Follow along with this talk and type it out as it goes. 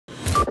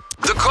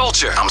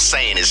culture. I'm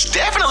saying it's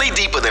definitely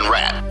deeper than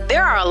rap.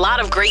 There are a lot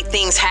of great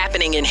things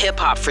happening in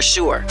hip-hop for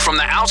sure. From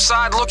the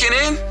outside looking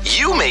in,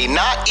 You may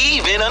not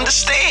even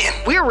understand.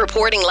 We're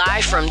reporting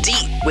live from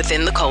deep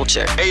within the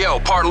culture.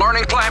 Ayo, part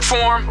learning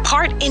platform.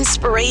 Part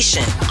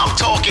inspiration. I'm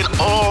talking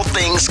all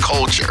things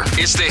culture.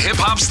 It's the Hip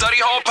Hop Study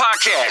Hall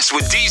podcast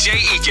with DJ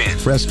Eakin.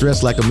 Fresh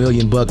dressed like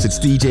 $1,000,000. It's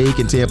DJ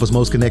Eakin, Tampa's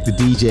most connected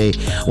DJ.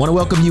 I want to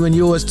welcome you and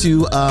yours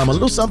to a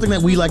little something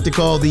that we like to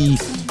call the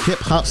Hip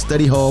Hop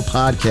Study Hall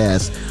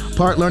podcast.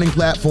 Part learning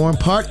platform,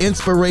 part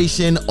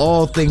inspiration,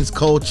 all things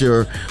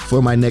culture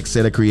for my next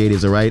set of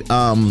creatives, all right?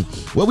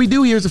 What we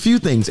do here is a few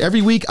things.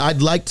 Every week,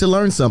 I'd like to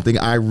learn something.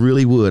 I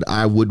really would.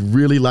 I would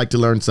really like to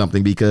learn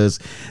something because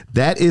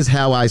that is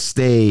how I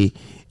stay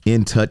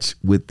in touch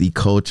with the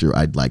culture,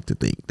 I'd like to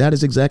think. That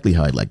is exactly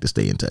how I'd like to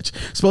stay in touch.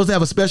 Supposed to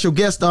have a special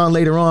guest on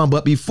later on,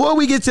 but before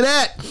we get to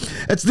that,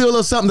 let's do a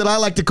little something that I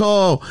like to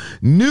call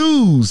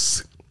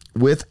news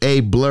with a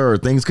blur.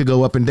 Things could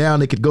go up and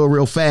down. They could go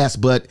real fast,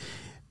 but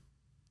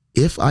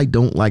if I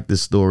don't like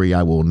this story,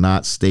 I will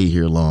not stay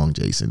here long,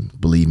 Jason.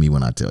 Believe me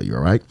when I tell you,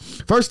 all right?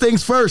 First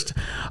things first,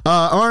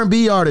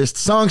 R&B artist,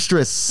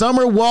 songstress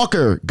Summer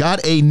Walker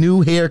got a new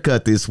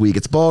haircut this week.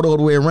 It's bald all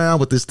the way around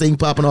with this thing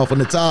popping off on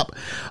the top.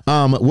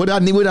 What I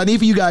need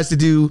for you guys to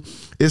do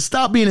is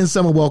stop being in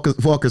Summer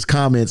Walker's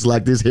comments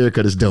like this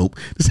haircut is dope.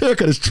 This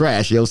haircut is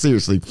trash, yo.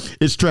 Seriously,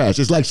 it's trash.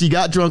 It's like she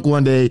got drunk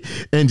one day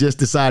and just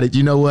decided,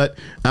 you know what?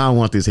 I don't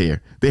want this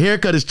hair. The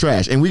haircut is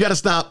trash. And we got to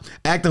stop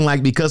acting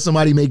like because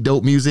somebody make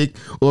dope music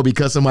or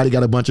because somebody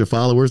got a bunch of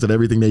followers that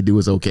everything they do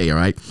is okay, all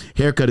right?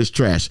 Haircut is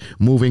trash.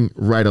 Moving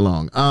right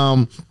along.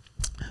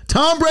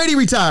 Tom Brady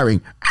retiring.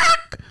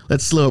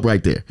 Let's slow up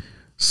right there.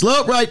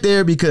 Slow up right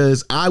there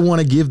because I want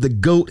to give the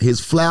GOAT his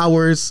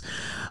flowers.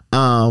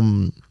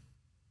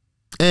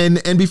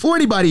 And before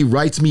anybody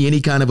writes me any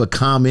kind of a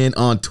comment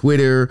on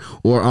Twitter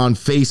or on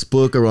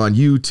Facebook or on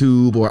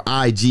YouTube or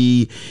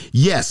IG,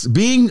 yes,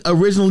 being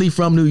originally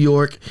from New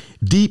York,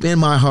 deep in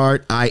my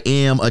heart, I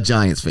am a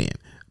Giants fan.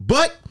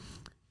 But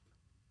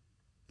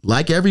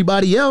like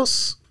everybody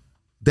else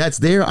that's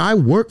there, I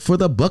work for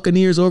the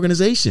Buccaneers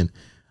organization.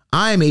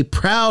 I am a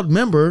proud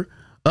member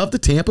of the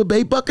Tampa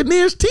Bay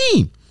Buccaneers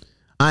team.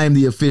 I am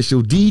the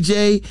official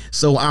DJ,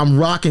 so I'm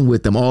rocking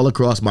with them all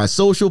across my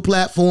social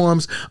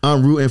platforms.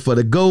 I'm rooting for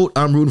the GOAT.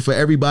 I'm rooting for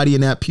everybody in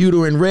that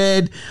pewter and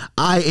red.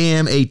 I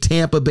am a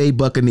Tampa Bay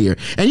Buccaneer.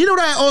 And you know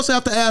what I also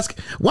have to ask?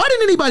 Why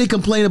didn't anybody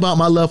complain about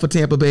my love for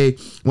Tampa Bay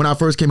when I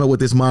first came up with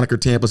this moniker,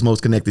 Tampa's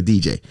Most Connected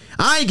DJ?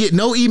 I ain't getting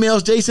no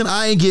emails, Jason.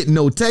 I ain't getting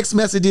no text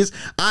messages.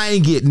 I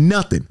ain't getting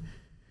nothing.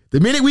 The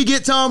minute we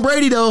get Tom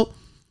Brady, though,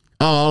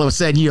 all of a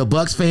sudden you a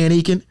Bucs fan,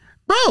 Eakin?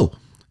 Bro,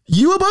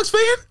 you a Bucs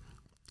fan?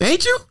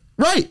 Ain't you?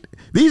 Right.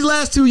 These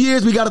last 2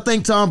 years, we got to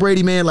thank Tom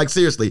Brady, man. Like,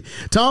 seriously,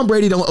 Tom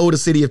Brady don't owe the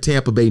city of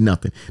Tampa Bay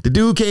nothing. The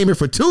dude came here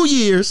for 2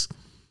 years,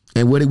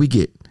 and what did we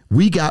get?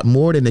 We got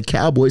more than the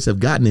Cowboys have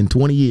gotten in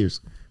 20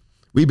 years.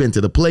 We've been to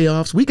the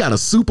playoffs. We got a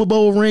Super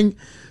Bowl ring.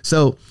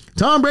 So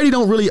Tom Brady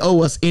don't really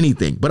owe us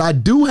anything. But I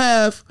do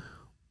have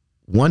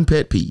one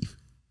pet peeve.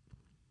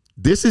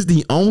 This is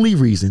the only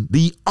reason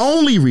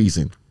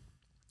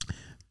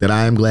that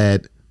I am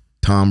glad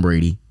Tom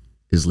Brady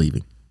is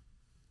leaving.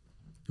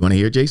 You want to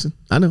hear it, Jason?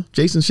 I know.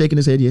 Jason's shaking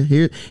his head. Yeah.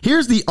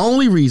 Here's the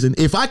only reason.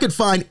 If I could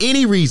find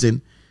any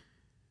reason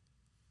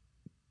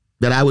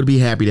that I would be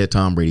happy that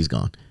Tom Brady's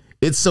gone,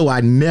 it's so I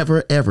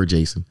never, ever,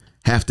 Jason,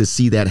 have to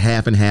see that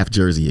half and half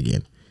jersey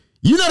again.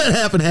 You know that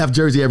half and half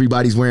jersey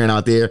everybody's wearing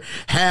out there.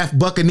 Half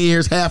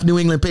Buccaneers, half New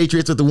England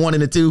Patriots with the 1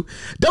 and the 2.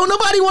 Don't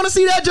nobody want to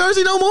see that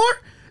jersey no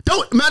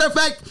more? Matter of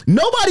fact,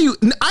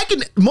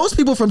 most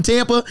people from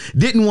Tampa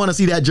didn't want to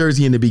see that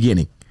jersey in the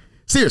beginning.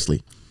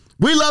 Seriously.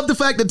 We love the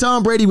fact that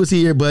Tom Brady was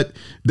here, but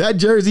that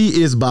jersey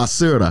is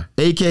basura,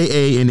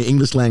 a.k.a. in the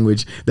English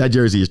language, that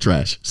jersey is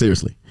trash.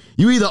 Seriously.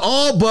 You either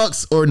all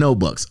Bucks or no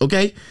Bucks,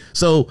 okay?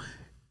 So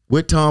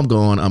with Tom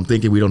gone, I'm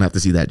thinking we don't have to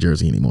see that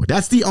jersey anymore.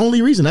 That's the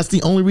only reason.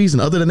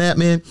 Other than that,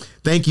 man,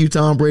 thank you,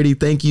 Tom Brady.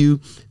 Thank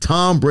you,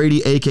 Tom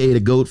Brady, a.k.a. the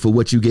GOAT, for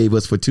what you gave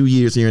us for 2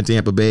 years here in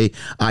Tampa Bay.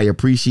 I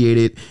appreciate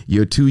it.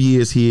 Your 2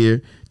 years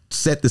here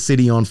set the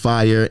city on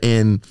fire.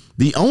 And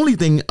the only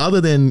thing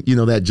other than,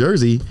 that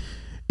jersey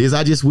is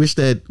I just wish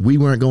that we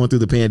weren't going through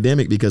the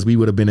pandemic because we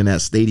would have been in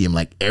that stadium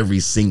like every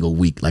single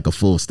week, like a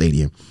full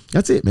stadium.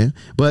 That's it, man.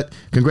 But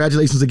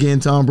congratulations again,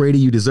 Tom Brady.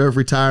 You deserve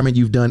retirement.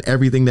 You've done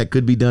everything that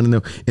could be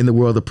done in the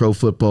world of pro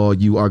football.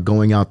 You are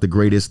going out the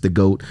greatest, the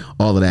GOAT,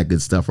 all of that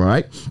good stuff. All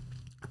right.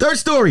 Third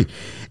story.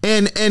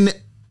 And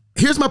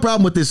here's my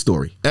problem with this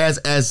story.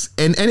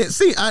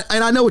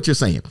 I know what you're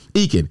saying.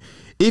 Eakin,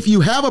 if you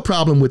have a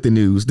problem with the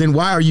news, then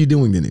why are you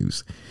doing the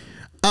news?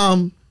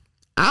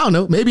 I don't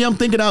know. Maybe I'm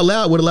thinking out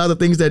loud with a lot of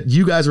things that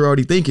you guys are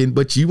already thinking,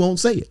 but you won't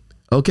say it.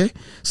 Okay.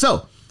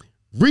 So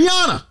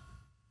Rihanna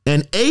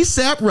and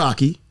A$AP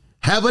Rocky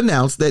have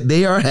announced that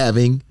they are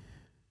having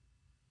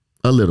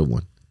a little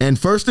one. And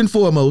first and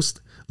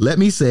foremost, let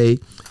me say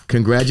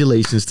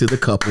congratulations to the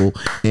couple.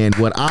 And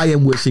what I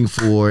am wishing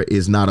for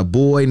is not a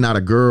boy, not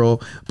a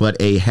girl, but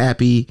a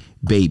happy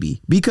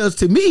baby. Because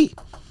to me,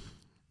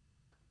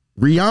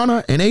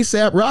 Rihanna and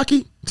A$AP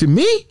Rocky, to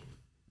me,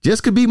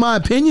 just could be my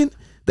opinion,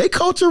 they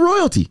culture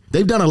royalty.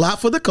 They've done a lot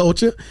for the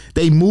culture.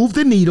 They move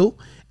the needle.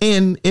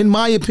 And in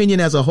my opinion,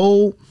 as a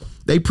whole,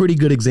 they pretty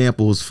good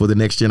examples for the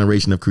next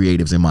generation of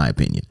creatives, in my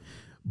opinion.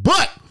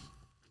 But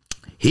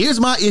here's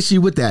my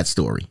issue with that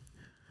story.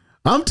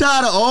 I'm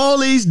tired of all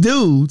these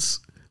dudes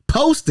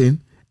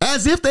posting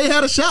as if they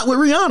had a shot with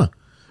Rihanna.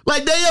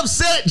 Like, they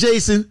upset,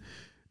 Jason,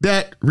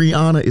 that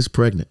Rihanna is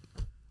pregnant.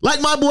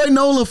 Like my boy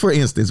Nola, for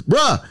instance.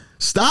 Bruh,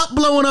 stop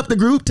blowing up the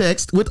group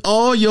text with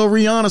all your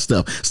Rihanna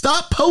stuff.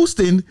 Stop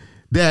posting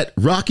that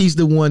Rocky's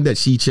the one that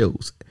she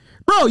chose.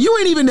 Bro, you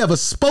ain't even never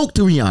spoke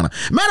to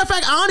Rihanna. Matter of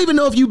fact, I don't even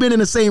know if you've been in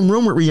the same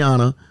room with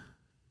Rihanna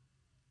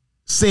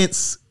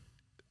since,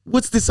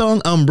 what's the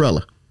song?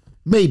 Umbrella.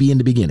 Maybe in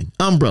the beginning.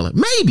 Umbrella.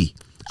 Maybe.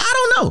 I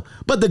don't know.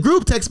 But the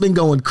group text been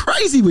going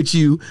crazy with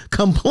you,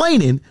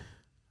 complaining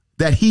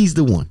that he's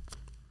the one.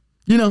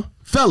 You know,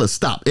 fellas,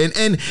 stop.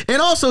 And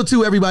also,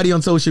 to everybody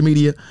on social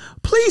media,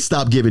 please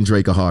stop giving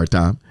Drake a hard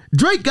time.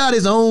 Drake got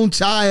his own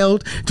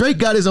child. Drake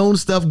got his own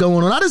stuff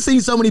going on. I done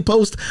seen so many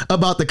posts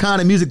about the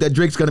kind of music that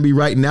Drake's going to be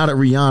writing now that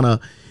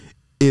Rihanna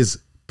is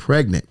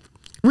pregnant.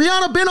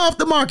 Rihanna been off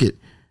the market.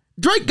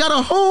 Drake got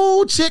a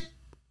whole chick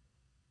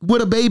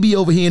with a baby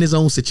over here in his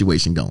own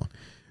situation going.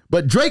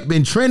 But Drake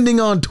been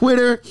trending on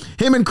Twitter.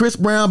 Him and Chris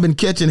Brown been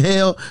catching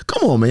hell.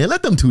 Come on, man.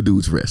 Let them two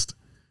dudes rest.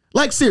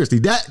 Like, seriously,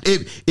 that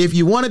if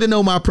you wanted to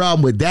know my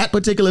problem with that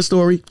particular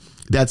story,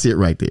 that's it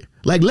right there.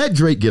 Like, let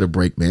Drake get a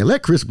break, man.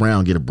 Let Chris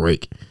Brown get a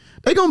break.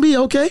 They gonna be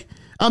okay.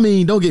 I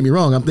mean, don't get me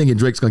wrong. I'm thinking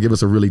Drake's gonna give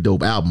us a really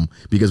dope album,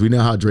 because we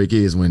know how Drake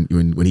is when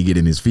he get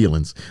in his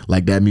feelings.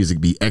 Like, that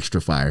music be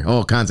extra fire.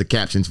 All kinds of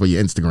captions for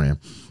your Instagram.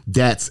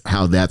 That's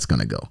how that's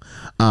gonna go.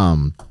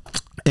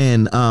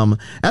 And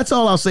that's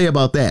all I'll say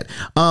about that.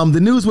 The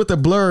news with the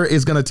Blur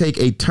is going to take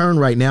a turn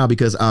right now,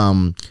 because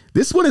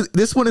this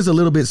one is a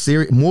little bit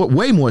serious,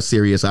 way more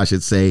serious, I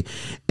should say.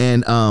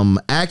 And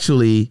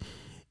actually,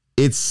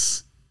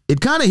 it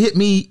kind of hit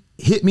me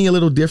a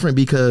little different,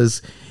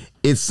 because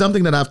it's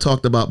something that I've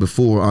talked about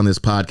before on this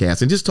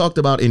podcast and just talked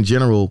about in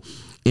general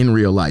in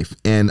real life.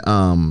 And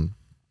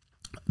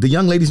the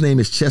young lady's name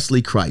is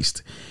Cheslie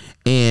Kryst.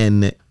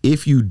 And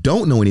if you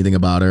don't know anything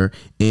about her,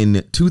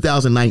 in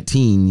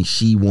 2019,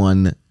 she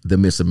won the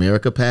Miss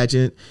America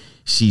pageant.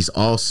 She's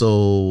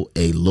also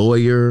a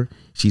lawyer.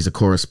 She's a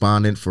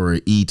correspondent for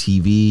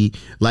ETV.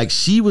 Like,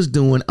 she was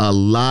doing a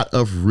lot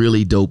of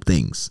really dope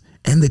things.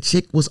 And the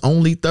chick was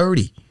only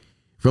 30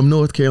 from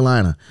North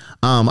Carolina.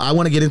 I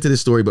want to get into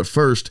this story, but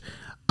first,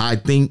 I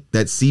think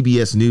that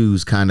CBS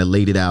News kind of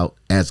laid it out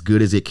as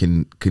good as it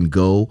can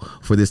go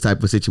for this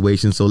type of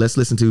situation. So let's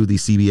listen to the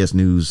CBS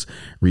News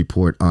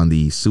report on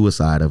the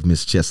suicide of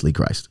Miss Cheslie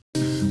Kryst.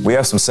 We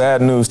have some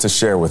sad news to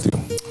share with you.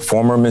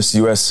 Former Miss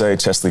USA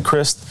Cheslie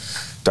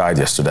Kryst died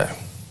yesterday.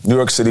 New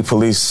York City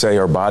police say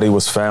her body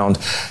was found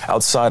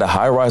outside a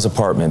high-rise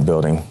apartment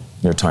building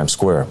near Times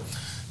Square.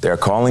 They're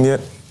calling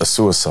it a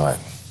suicide.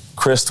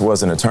 Kryst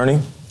was an attorney.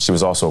 She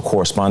was also a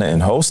correspondent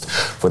and host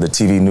for the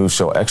TV news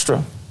show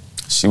Extra.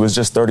 She was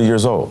just 30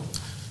 years old.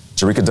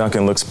 Jericka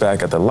Duncan looks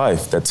back at the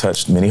life that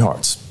touched many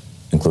hearts,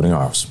 including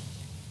ours.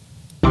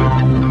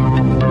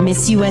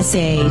 Miss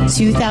USA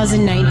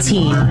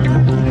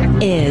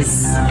 2019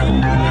 is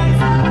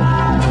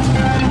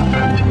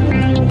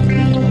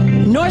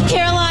North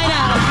Carolina.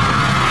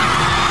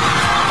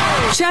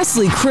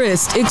 Cheslie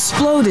Kryst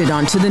exploded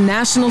onto the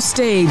national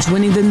stage,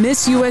 winning the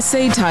Miss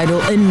USA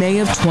title in May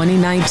of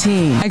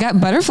 2019. I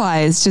got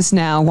butterflies just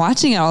now,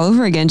 watching it all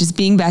over again, just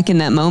being back in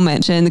that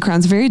moment. And the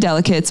crown's very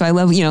delicate, so I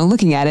love,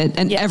 looking at it.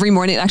 And every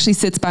morning it actually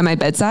sits by my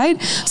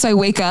bedside. So I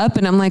wake up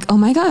and I'm like, oh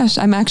my gosh,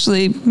 I'm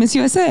actually Miss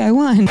USA, I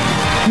won.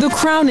 The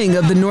crowning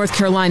of the North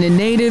Carolina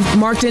native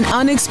marked an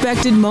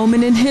unexpected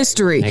moment in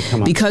history,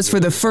 because for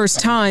the first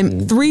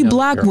time, 3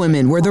 black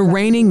women were the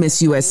reigning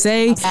Miss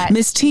USA,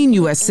 Miss Teen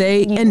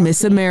USA, and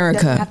Miss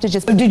America.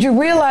 Did you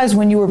realize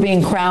when you were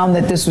being crowned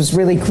that this was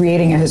really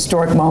creating a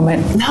historic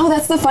moment? No,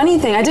 that's the funny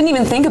thing. I didn't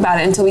even think about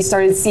it until we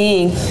started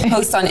seeing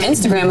posts on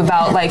Instagram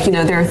about,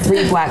 there are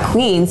 3 black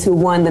queens who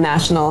won the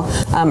national,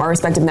 our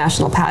respective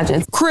national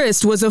pageants.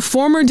 Kryst was a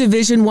former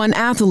Division I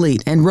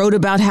athlete and wrote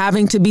about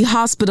having to be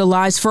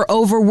hospitalized for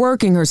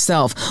overworking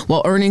herself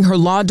while earning her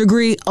law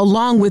degree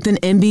along with an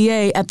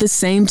MBA at the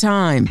same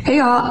time. Hey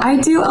y'all, I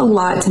do a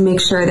lot to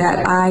make sure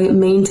that I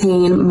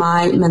maintain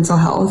my mental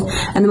health.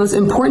 And the most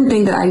important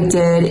thing that I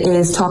did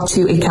is talk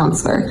to a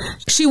counselor.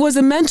 She was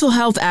a mental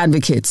health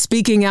advocate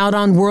speaking out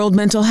on World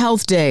Mental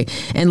Health Day,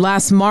 and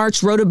last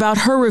March wrote about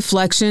her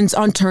reflections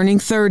on turning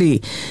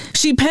 30.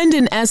 She penned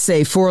an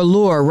essay for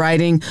Allure,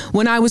 writing,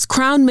 "When I was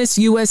crowned Miss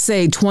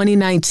USA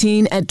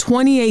 2019 at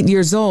 28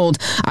 years old,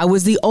 I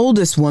was the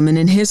oldest woman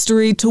in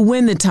history to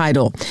win the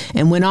title,"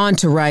 and went on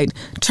to write,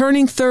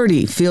 "Turning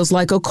 30 feels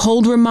like a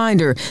cold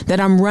reminder that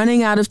I'm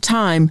running out of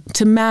time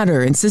to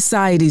matter in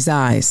society's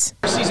eyes."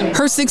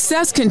 Her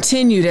success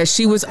continued as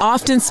she was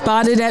often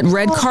spotted at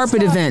red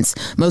carpet events,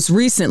 most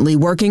recently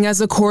working as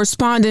a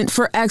correspondent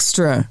for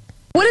Extra.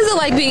 What is it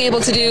like being able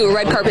to do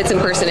red carpets in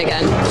person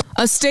again?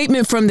 A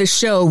statement from the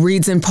show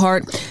reads in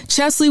part,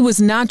 Chesley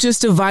was not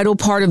just a vital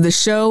part of the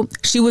show,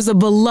 she was a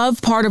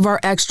beloved part of our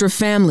extra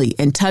family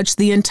and touched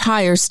the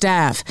entire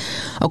staff.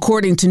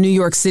 According to New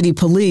York City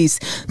police,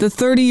 the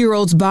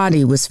 30-year-old's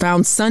body was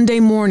found Sunday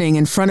morning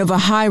in front of a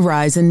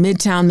high-rise in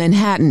Midtown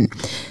Manhattan.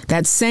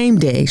 That same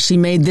day, she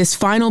made this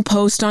final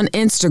post on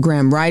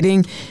Instagram,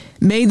 writing,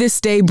 "May this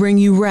day bring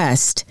you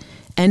rest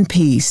and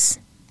peace."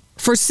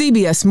 For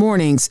CBS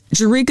Mornings,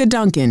 Jerika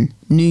Duncan,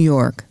 New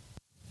York.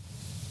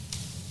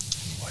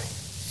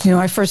 You know,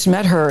 I first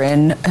met her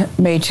in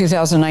May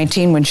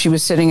 2019 when she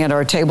was sitting at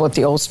our table at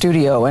the old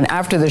studio. And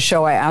after the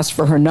show, I asked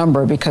for her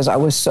number because I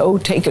was so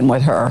taken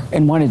with her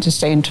and wanted to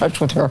stay in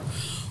touch with her,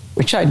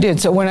 which I did.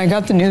 So when I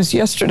got the news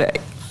yesterday,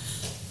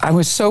 I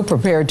was so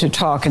prepared to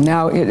talk. And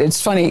now it's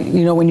funny,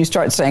 you know, when you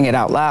start saying it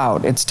out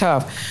loud, it's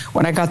tough.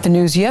 When I got the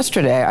news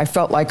yesterday, I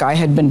felt like I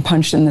had been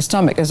punched in the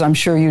stomach, as I'm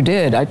sure you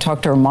did. I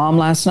talked to her mom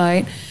last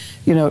night.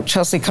 You know,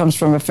 Chesley comes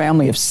from a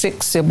family of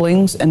 6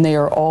 siblings, and they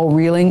are all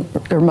reeling.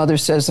 Her mother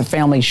says the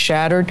family's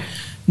shattered.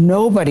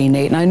 Nobody,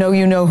 Nate, and I know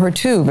you know her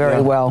too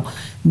very well,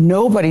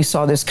 nobody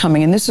saw this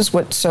coming. And this is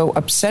what's so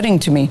upsetting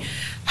to me.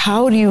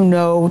 How do you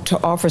know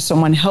to offer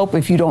someone help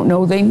if you don't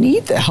know they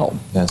need the help?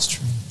 That's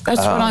true.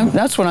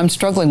 That's what I'm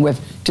struggling with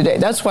today.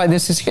 That's why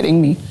this is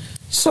hitting me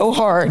so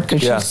hard,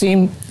 because she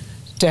seemed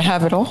to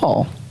have it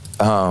all.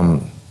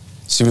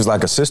 She was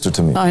like a sister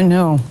to me. I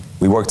know.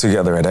 We worked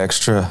together at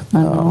Extra. I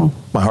know.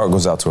 My heart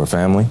goes out to her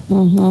family.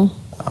 Mm-hmm.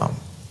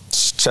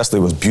 Chesley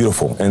was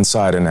beautiful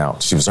inside and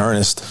out. She was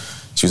earnest.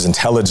 She was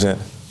intelligent.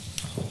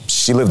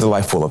 She lived a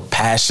life full of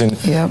passion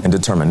and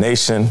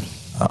determination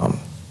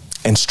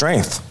and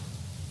strength.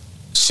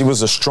 She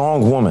was a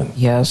strong woman.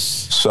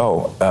 Yes.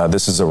 So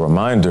this is a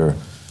reminder.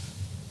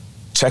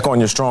 Check on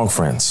your strong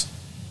friends.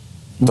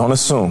 Don't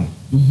assume.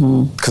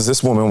 Because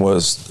this woman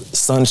was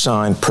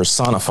sunshine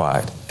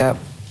personified. Yep.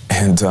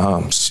 And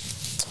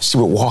she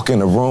would walk in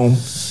the room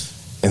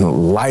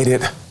and light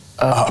it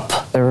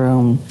up. The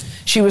room.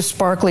 She was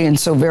sparkly and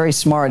so very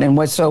smart. And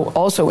what's so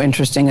also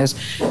interesting is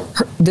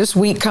this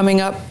week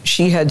coming up,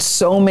 she had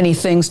so many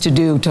things to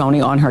do, Tony,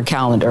 on her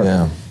calendar.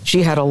 Yeah.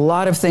 She had a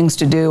lot of things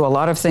to do, a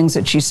lot of things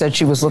that she said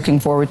she was looking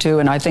forward to.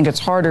 And I think it's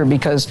harder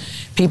because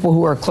people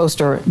who are close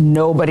to her,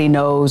 nobody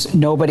knows,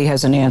 nobody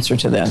has an answer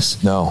to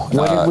this. No.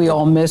 What did we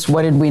all miss?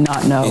 What did we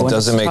not know? It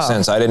doesn't make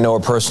sense. I didn't know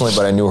her personally,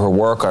 but I knew her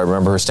work. I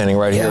remember her standing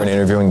right here and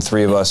interviewing the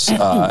 3 of us.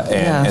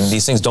 And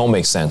these things don't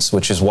make sense,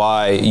 which is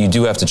why you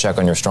do have to check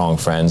on your strong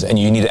friends, and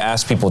you need to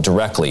ask people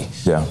directly.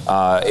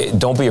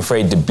 Don't be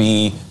afraid to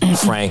be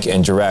frank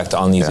and direct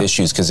on these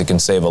issues, because it can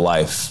save a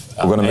life.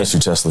 We're going to miss you,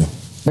 Chesley.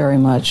 Very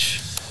much.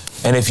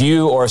 And if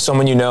you or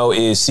someone you know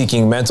is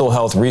seeking mental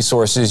health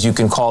resources, you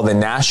can call the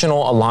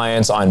National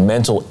Alliance on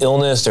Mental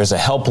Illness. There's a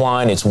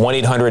helpline. It's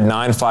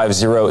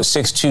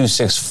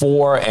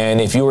 1-800-950-6264. And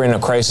if you are in a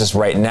crisis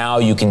right now,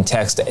 you can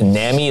text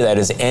NAMI, that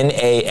is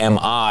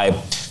NAMI,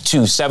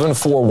 to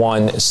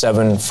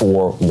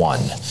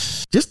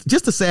 741-741.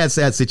 Just a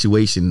sad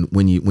situation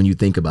when you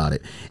think about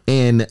it.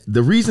 And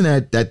the reason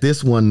that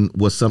this one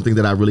was something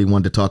that I really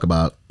wanted to talk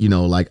about, you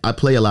know, like I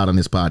play a lot on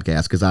this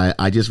podcast because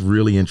I just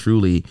really and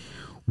truly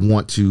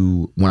want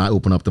to, when I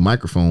open up the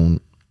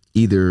microphone,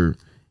 either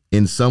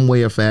in some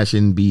way or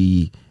fashion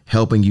be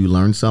helping you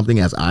learn something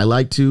as I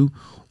like to,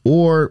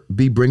 or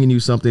be bringing you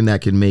something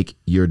that can make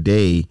your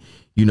day,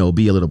 you know,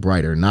 be a little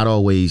brighter, not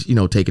always, you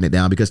know, taking it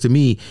down. Because to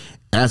me,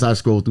 as I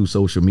scroll through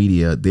social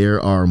media,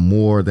 there are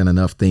more than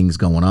enough things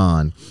going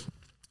on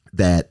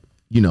that,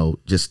 you know,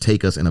 just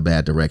take us in a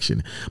bad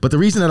direction. But the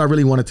reason that I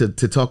really wanted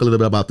to talk a little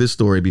bit about this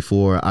story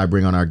before I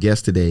bring on our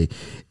guest today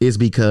is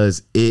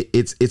because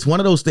it's one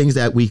of those things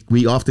that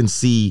we often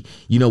see,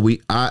 you know,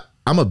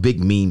 I'm a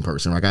big meme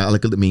person, right? I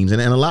look at the memes, and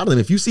a lot of them,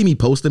 if you see me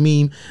post a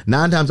meme,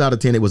 9 times out of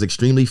 10, it was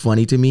extremely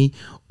funny to me,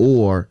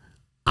 or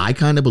I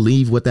kind of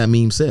believe what that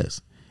meme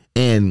says.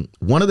 And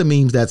one of the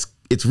memes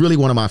it's really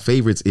one of my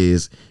favorites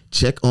is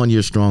check on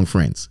your strong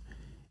friends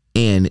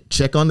and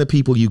check on the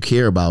people you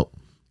care about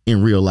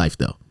in real life,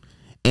 though.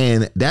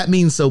 And that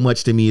means so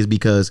much to me is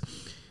because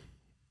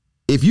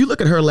if you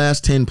look at her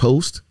last 10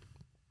 posts,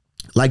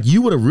 like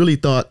you would have really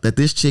thought that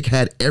this chick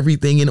had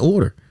everything in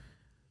order.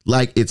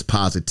 Like it's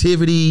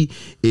positivity,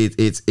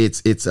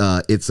 it's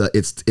a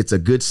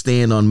good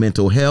stand on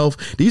mental health.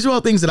 These are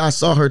all things that I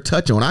saw her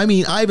touch on. I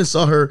mean, I even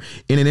saw her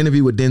in an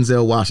interview with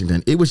Denzel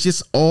Washington. It was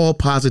just all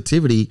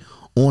positivity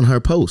on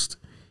her post.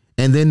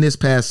 And then this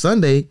past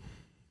Sunday,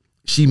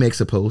 she makes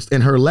a post,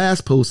 and her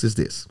last post is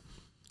this: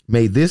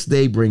 "May this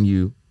day bring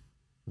you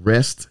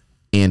rest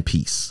and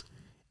peace."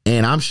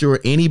 And I'm sure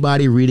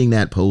anybody reading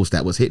that post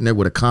that was hitting her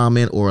with a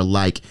comment or a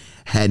like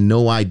had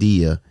no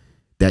idea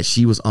that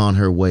she was on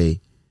her way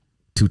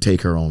to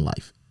take her own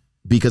life.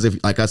 Because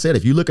if, like I said,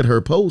 if you look at her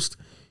post,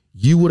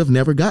 you would have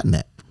never gotten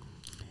that.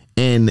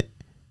 And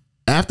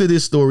after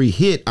this story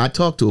hit, I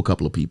talked to a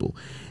couple of people,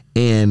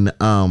 and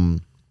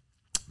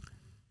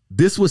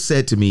this was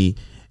said to me,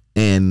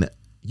 and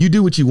you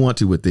do what you want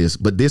to with this,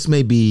 but this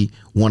may be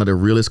one of the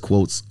realest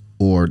quotes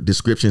or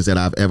descriptions that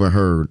I've ever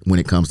heard when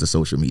it comes to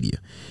social media.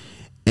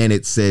 And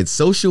it said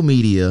social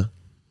media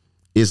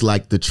is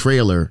like the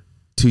trailer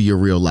to your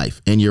real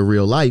life, and your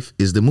real life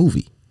is the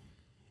movie.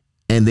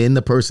 And then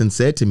the person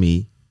said to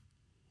me,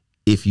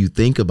 if you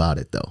think about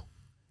it though,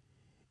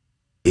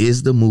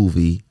 is the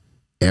movie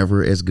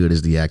ever as good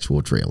as the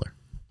actual trailer?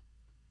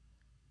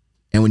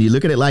 And when you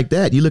look at it like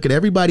that, you look at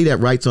everybody that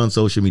writes on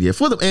social media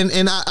for them.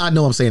 And I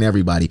know I'm saying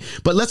everybody,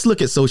 but let's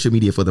look at social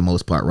media for the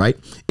most part, right?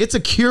 It's a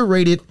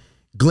curated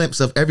glimpse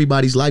of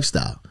everybody's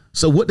lifestyle.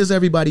 So what does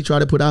everybody try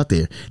to put out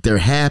there? They're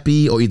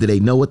happy, or either they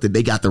know what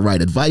they got the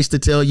right advice to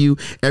tell you.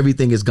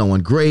 Everything is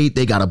going great.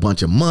 They got a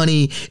bunch of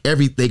money.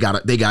 They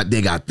got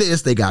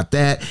this, they got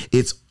that.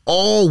 It's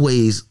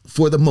always,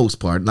 for the most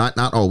part, not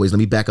always. Let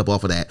me back up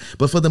off of that.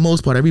 But for the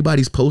most part,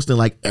 everybody's posting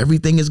like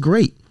everything is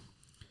great.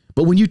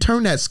 But when you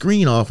turn that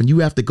screen off and you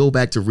have to go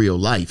back to real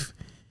life,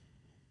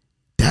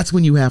 that's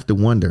when you have to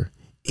wonder,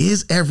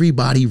 is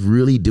everybody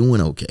really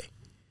doing okay?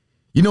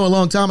 You know, a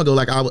long time ago,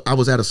 like I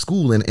was at a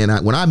school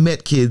and when I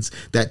met kids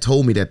that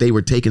told me that they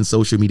were taking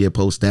social media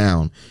posts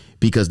down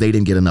because they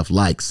didn't get enough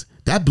likes,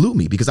 that blew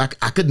me, because I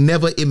could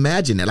never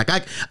imagine that. Like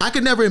I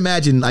could never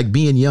imagine like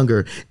being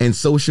younger and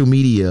social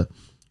media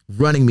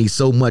running me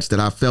so much that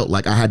I felt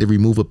like I had to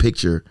remove a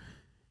picture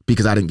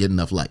because I didn't get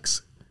enough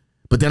likes.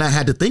 But then I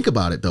had to think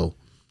about it though.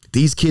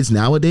 These kids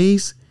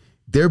nowadays,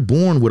 they're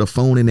born with a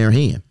phone in their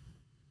hand.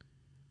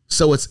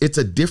 So it's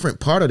a different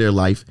part of their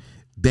life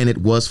than it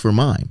was for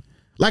mine.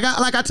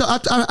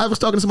 I was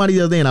talking to somebody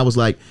the other day and I was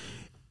like,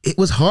 it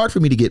was hard for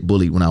me to get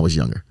bullied when I was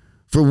younger.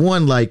 For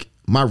one, like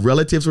my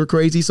relatives were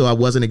crazy. So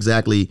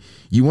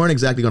you weren't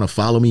exactly going to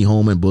follow me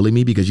home and bully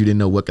me because you didn't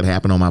know what could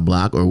happen on my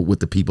block or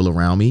with the people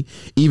around me,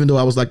 even though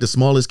I was like the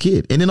smallest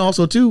kid. And then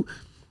also too,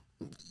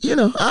 you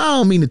know, I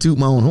don't mean to toot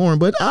my own horn,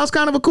 but I was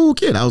kind of a cool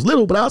kid. I was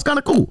little, but I was kind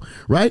of cool,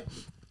 right?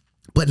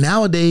 But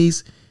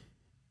nowadays,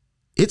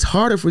 it's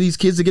harder for these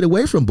kids to get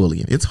away from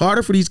bullying. It's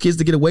harder for these kids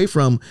to get away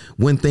from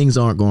when things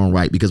aren't going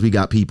right, because we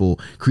got people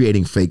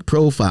creating fake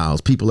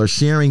profiles. People are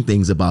sharing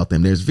things about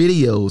them. There's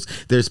videos,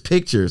 there's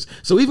pictures.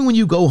 So even when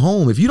you go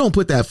home, if you don't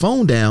put that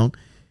phone down,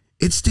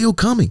 it's still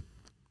coming.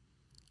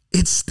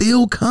 It's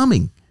still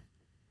coming.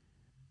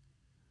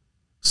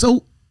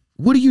 So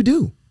what do you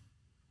do?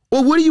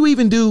 Or what do you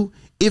even do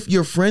if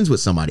you're friends with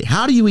somebody?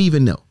 How do you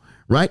even know,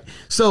 right?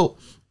 So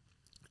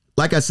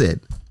like I said,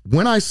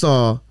 when I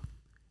saw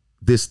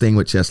this thing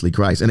with Cheslie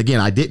Kryst, and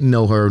again, I didn't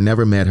know her,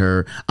 never met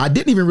her. I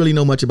didn't even really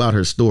know much about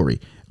her story.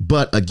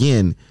 But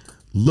again,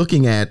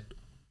 looking at,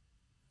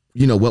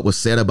 you know, what was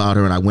said about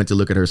her, and I went to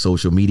look at her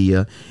social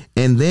media,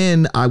 and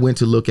then I went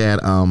to look at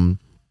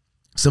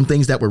some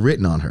things that were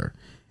written on her.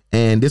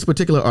 And this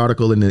particular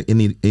article in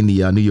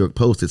the New York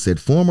Post, it said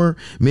former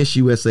Miss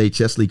USA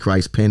Cheslie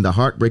Kryst penned a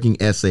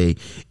heartbreaking essay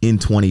in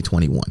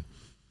 2021.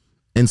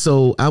 And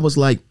so I was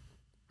like,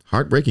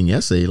 heartbreaking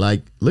essay?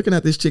 Like, looking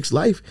at this chick's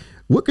life,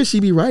 what could she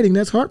be writing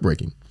that's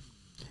heartbreaking?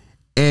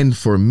 And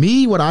for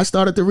me, what I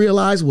started to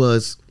realize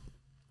was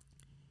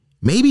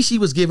maybe she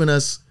was giving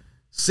us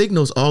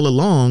signals all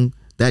along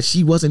that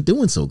she wasn't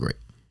doing so great.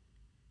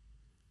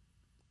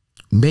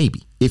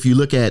 Maybe, if you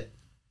look at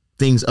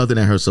things other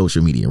than her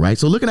social media, right?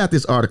 So looking at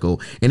this article,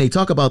 and they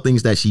talk about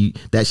things that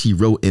she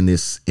wrote in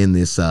this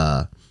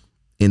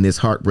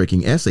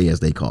heartbreaking essay, as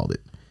they called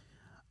it.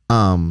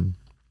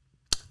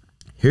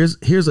 Here's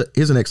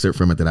an excerpt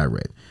from it that I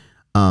read.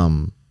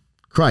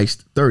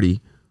 Kryst, 30,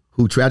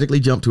 who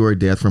tragically jumped to her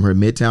death from her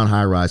Midtown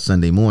high-rise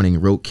Sunday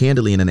morning, wrote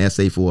candidly in an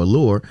essay for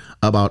Allure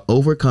about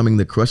overcoming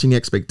the crushing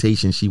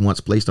expectations she once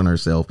placed on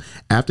herself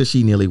after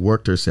she nearly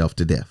worked herself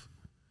to death.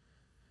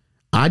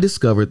 I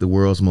discovered the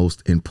world's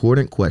most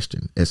important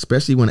question,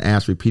 especially when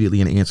asked repeatedly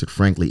and answered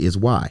frankly, is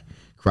why.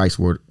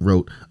 Kryst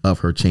wrote of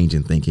her change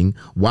in thinking.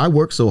 Why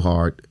work so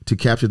hard to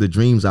capture the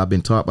dreams I've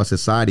been taught by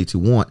society to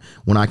want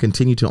when I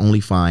continue to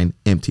only find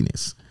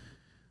emptiness?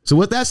 So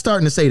what that's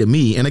starting to say to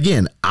me, and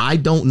again, I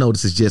don't know,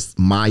 this is just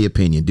my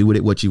opinion, do with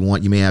it what you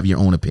want, you may have your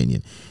own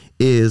opinion,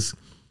 is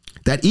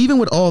that even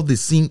with all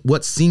this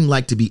what seemed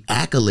like to be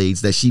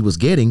accolades that she was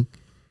getting,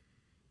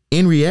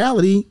 in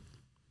reality,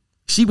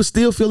 she was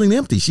still feeling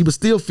empty. She was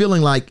still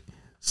feeling like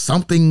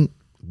something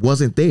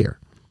wasn't there.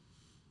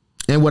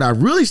 And what I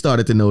really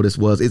started to notice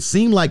was it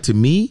seemed like to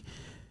me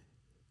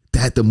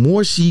that the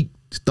more she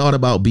thought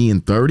about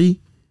being 30,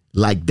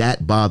 like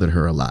that bothered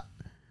her a lot,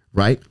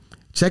 right?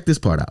 Check this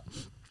part out.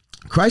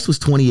 Kryst was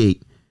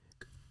 28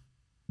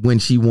 when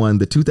she won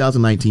the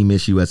 2019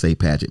 Miss USA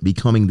pageant,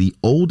 becoming the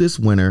oldest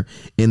winner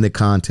in the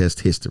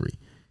contest history.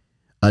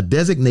 A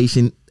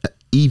designation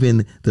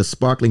even the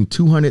sparkling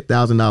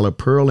 $200,000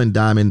 pearl and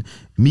diamond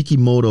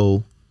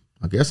Mikimoto,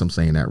 I guess I'm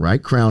saying that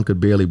right, crown could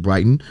barely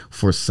brighten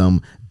for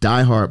some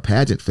diehard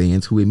pageant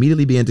fans who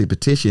immediately began to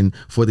petition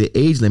for the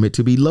age limit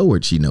to be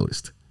lowered, she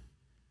noticed.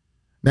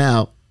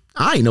 Now,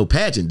 I ain't no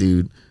pageant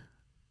dude,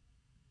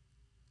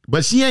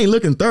 but she ain't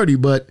looking 30.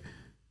 But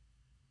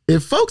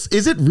if folks,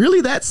 is it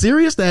really that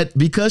serious that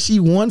because she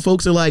won,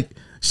 folks are like,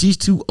 she's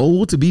too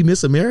old to be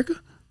Miss America?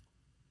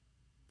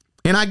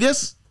 And I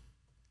guess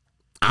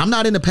I'm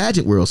not in the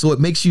pageant world, so it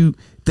makes you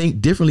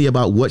think differently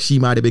about what she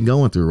might have been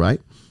going through,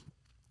 right?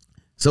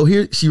 So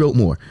here she wrote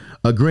more.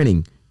 A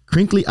grinning,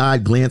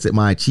 crinkly-eyed glance at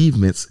my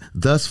achievements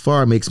thus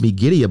far makes me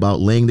giddy about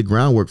laying the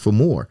groundwork for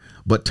more.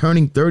 But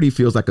turning 30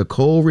 feels like a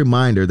cold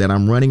reminder that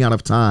I'm running out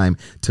of time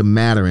to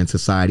matter in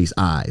society's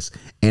eyes.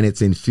 And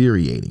it's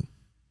infuriating.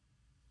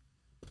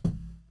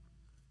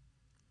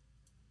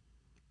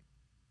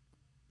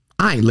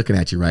 I ain't looking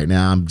at you right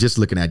now. I'm just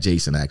looking at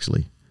Jason,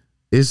 actually.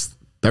 Is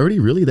 30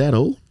 really that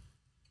old?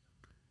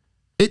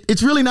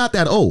 It's really not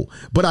that old.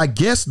 But I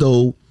guess,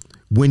 though,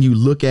 when you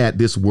look at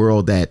this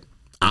world that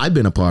I've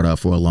been a part of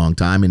for a long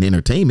time in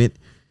entertainment,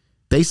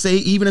 they say,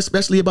 even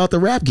especially about the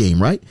rap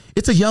game, right?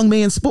 It's a young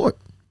man's sport.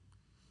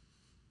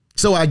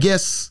 So I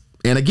guess,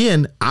 and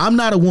again, I'm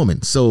not a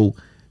woman, so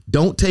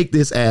don't take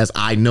this as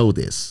I know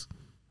this,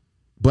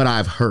 but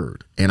I've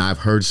heard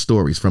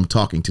stories from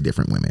talking to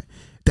different women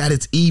that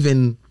it's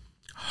even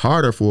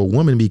harder for a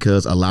woman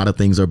because a lot of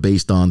things are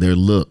based on their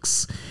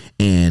looks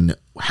and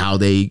how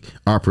they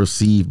are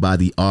perceived by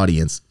the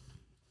audience,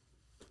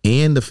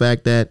 and the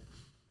fact that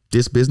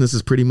this business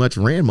is pretty much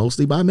ran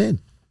mostly by men.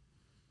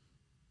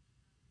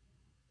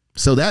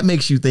 So that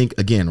makes you think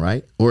again,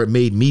 right? Or it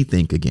made me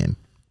think again.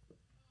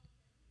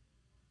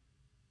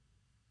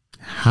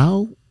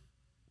 How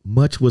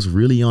much was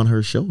really on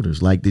her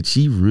shoulders? Like, did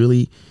she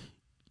really?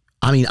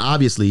 I mean,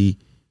 obviously,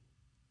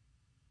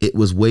 it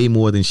was way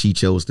more than she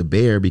chose to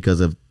bear because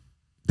of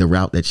the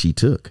route that she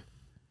took.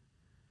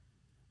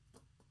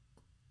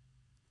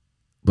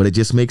 But it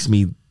just makes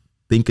me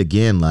think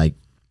again, like,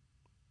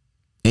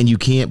 and you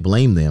can't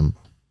blame them.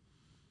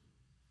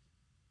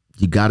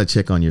 You got to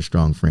check on your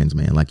strong friends,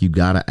 man. Like, you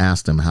got to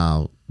ask them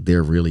how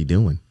they're really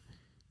doing,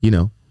 you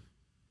know?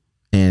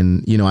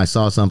 And, you know, I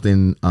saw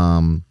something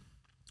on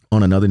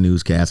another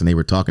newscast, and they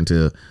were talking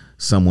to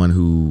someone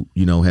who,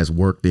 you know, has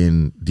worked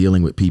in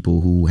dealing with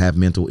people who have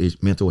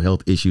mental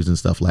health issues and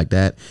stuff like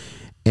that.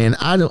 And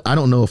I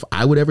don't know if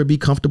I would ever be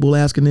comfortable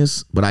asking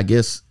this, but I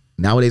guess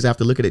nowadays I have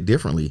to look at it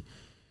differently.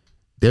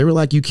 They were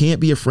like, you can't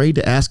be afraid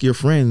to ask your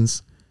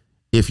friends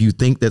if you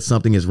think that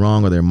something is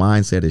wrong or their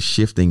mindset is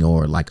shifting,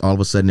 or like all of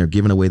a sudden they're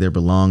giving away their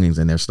belongings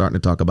and they're starting to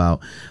talk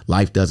about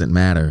life doesn't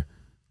matter.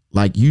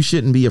 Like, you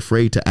shouldn't be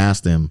afraid to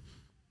ask them,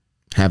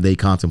 have they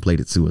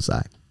contemplated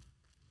suicide?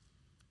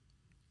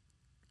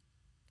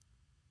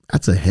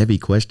 That's a heavy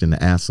question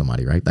to ask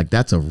somebody, right? Like,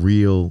 that's a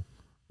real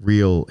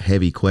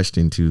heavy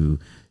question to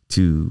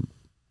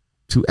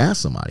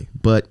ask somebody.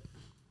 But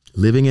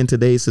living in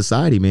today's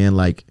society, man,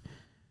 like,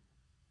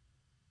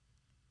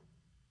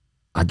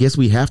 I guess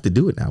we have to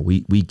do it now.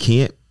 We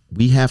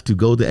have to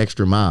go the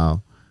extra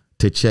mile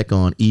to check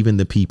on even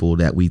the people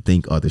that we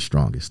think are the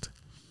strongest.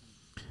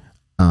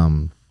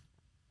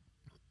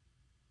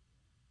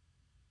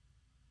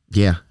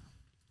 Yeah,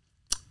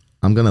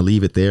 I'm going to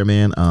leave it there,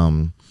 man.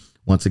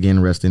 Once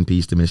again, rest in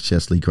peace to Miss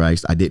Cheslie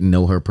Kryst. I didn't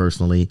know her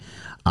personally.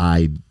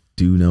 I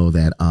do know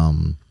that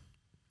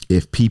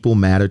if people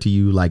matter to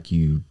you, like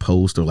you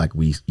post, or like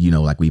we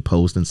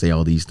post and say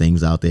all these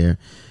things out there,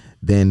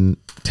 then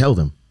tell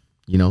them.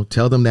 You know,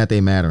 tell them that they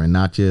matter, and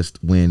not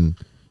just when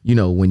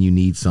you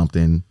need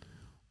something,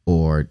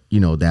 or, you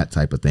know, that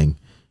type of thing,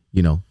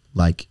 you know,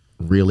 like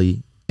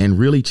really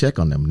check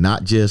on them,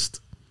 not just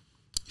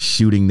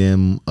shooting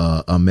them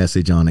a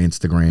message on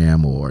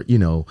Instagram, or, you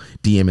know,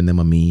 DMing them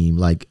a meme.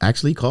 Like,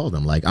 actually call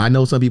them. Like, I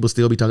know some people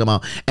still be talking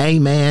about, hey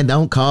man,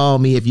 don't call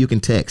me if you can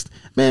text.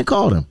 Man,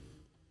 call them.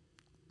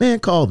 Man,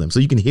 call them so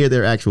you can hear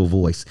their actual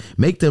voice.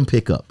 Make them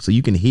pick up so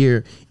you can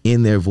hear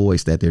in their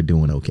voice that they're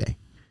doing okay.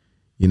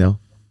 You know?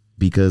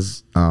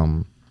 Because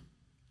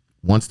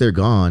once they're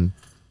gone,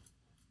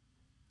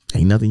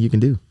 ain't nothing you can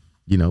do,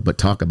 you know, but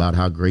talk about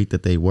how great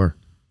that they were.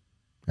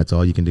 That's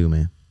all you can do,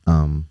 man.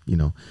 You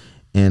know,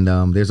 and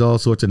there's all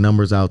sorts of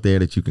numbers out there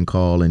that you can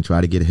call and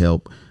try to get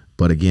help.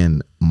 But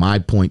again, my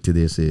point to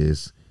this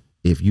is,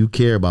 if you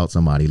care about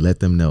somebody, let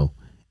them know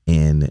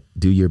and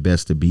do your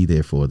best to be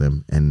there for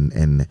them.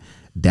 And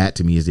that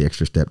to me is the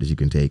extra step that you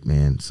can take,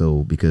 man.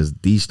 So, because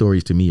these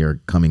stories to me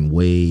are coming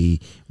way,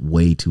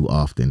 way too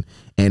often.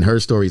 And her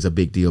story is a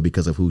big deal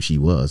because of who she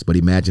was. But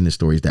imagine the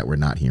stories that we're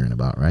not hearing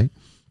about, right?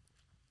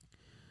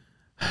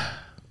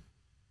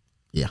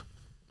 Yeah.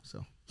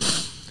 So,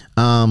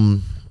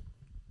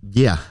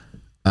 yeah.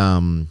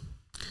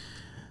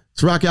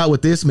 Let's rock out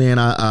with this, man.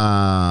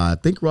 I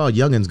think Raw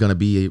Youngin's going to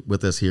be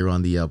with us here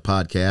on the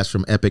podcast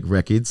from Epic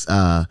Records.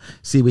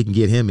 See if we can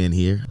get him in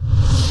here.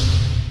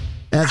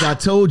 As I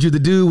told you, the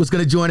dude was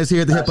going to join us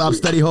here at the Hip Hop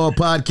Study Hall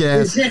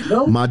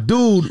podcast. My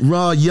dude,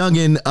 Raw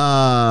Youngin,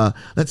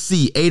 let's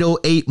see,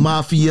 808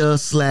 Mafia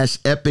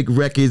 / Epic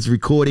Records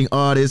recording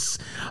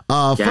artist.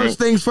 First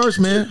things first,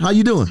 man. How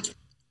you doing?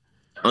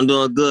 I'm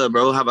doing good,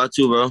 bro. How about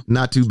you, bro?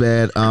 Not too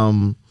bad.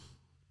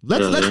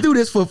 Let's do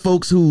this for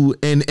folks who,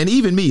 and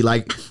even me,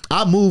 like,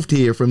 I moved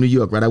here from New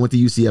York, right? I went to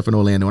UCF in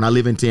Orlando, and I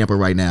live in Tampa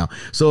right now.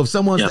 So if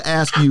someone's to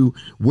ask you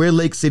where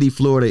Lake City,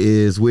 Florida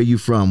is, where you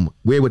from,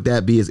 where would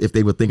that be, as if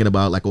they were thinking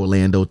about like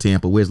Orlando,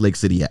 Tampa? Where's Lake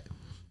City at?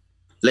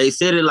 Lake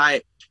City,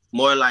 like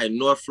more like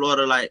North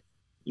Florida, like,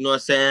 you know what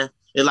I'm saying?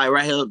 It's like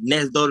right here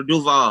next door to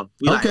Duval.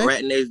 We like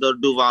right next door to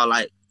Duval,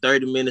 like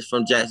 30 minutes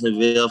from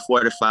Jacksonville,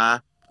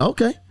 45.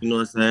 Okay. You know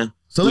what I'm saying?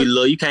 So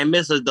you can't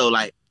miss us though.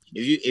 Like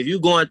if you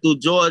going through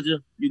Georgia,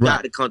 you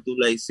got to come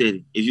through Lake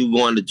City. If you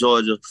going to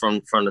Georgia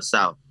from the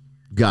south.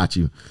 Got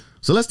you.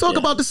 So let's talk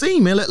about the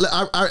scene, man.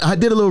 I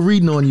did a little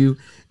reading on you,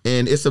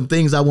 and it's some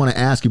things I want to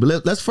ask you.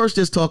 But let's first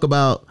just talk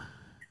about.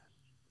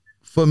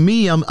 For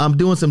me, I'm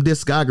doing some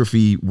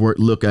discography work,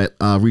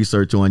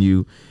 research on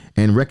you,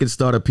 and records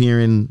start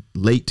appearing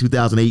late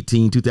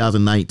 2018,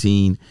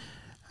 2019.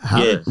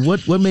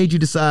 What made you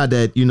decide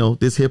that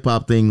this hip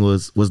hop thing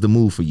was the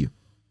move for you?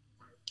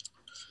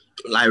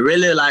 Like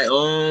really, like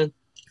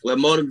what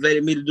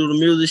motivated me to do the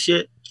music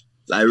shit?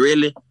 Like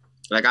really,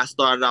 like I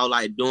started out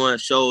like doing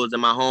shows in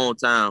my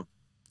hometown.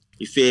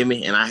 You feel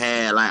me? And I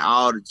had like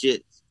all the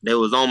jits that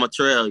was on my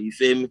trail. You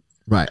feel me?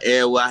 Right.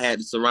 Everywhere I had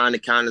the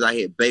surrounding counties, I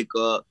hit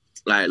Baker.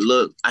 Like,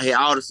 look, I hit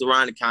all the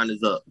surrounding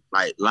counties up.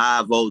 Like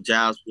Live Oak,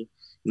 Jasper. You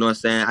know what I'm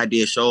saying? I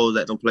did shows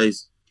at them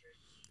places.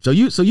 So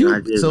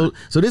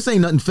this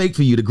ain't nothing fake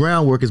for you. The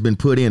groundwork has been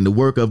put in. The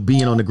work of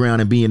being on the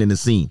ground and being in the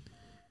scene.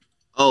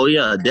 Oh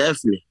yeah,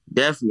 definitely,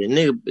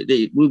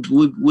 nigga.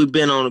 We've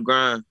been on the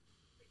grind.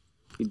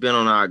 We've been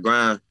on our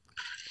grind.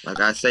 Like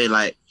I say,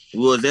 like we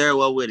was there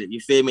with it. You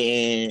feel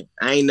me? And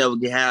I ain't never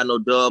had no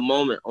dull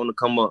moment on the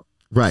come up.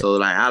 Right. So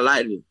like I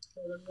like it.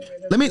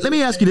 Let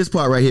me ask you this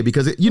part right here,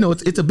 because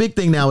it's a big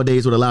thing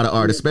nowadays with a lot of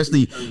artists,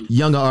 especially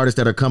younger artists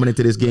that are coming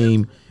into this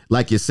game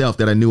like yourself,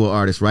 that are newer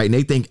artists, right? And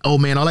they think, oh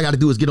man, all I got to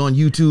do is get on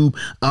YouTube.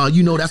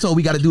 That's all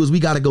we got to do is we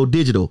got to go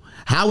digital.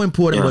 How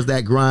important was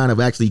that grind of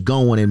actually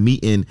going and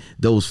meeting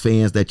those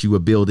fans that you were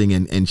building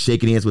and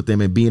shaking hands with them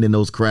and being in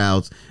those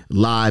crowds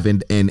live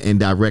and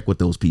direct with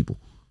those people?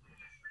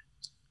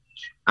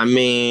 I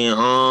mean,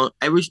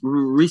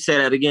 reset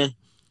that again.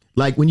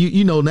 Like when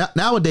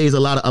nowadays a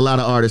lot of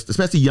artists,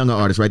 especially younger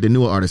artists, right? The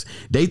newer artists,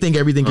 they think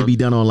everything can be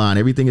done online.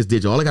 Everything is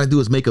digital. All I got to do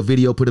is make a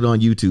video, put it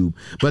on YouTube.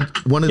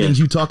 But one of the things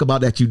you talk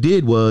about that you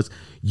did was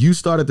you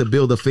started to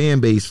build a fan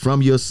base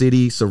from your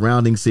city,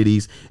 surrounding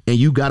cities, and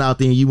you got out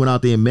there and you went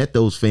out there and met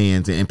those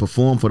fans and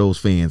performed for those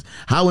fans.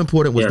 How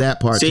important was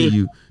that part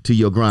to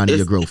your grind and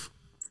your growth?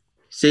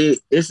 See,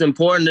 it's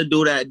important to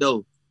do that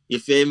though. You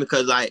feel me?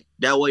 Because like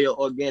that way your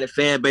organic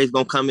fan base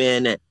gonna come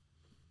in that,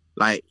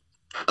 like.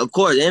 Of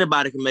course,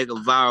 anybody can make a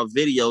viral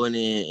video and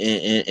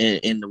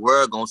the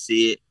world gonna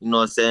see it. You know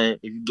what I'm saying?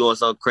 If you're doing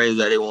something crazy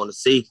that they want to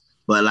see,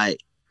 but like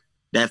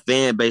that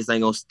fan base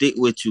ain't gonna stick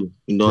with you.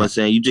 You know what I'm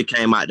saying? You just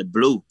came out the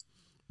blue,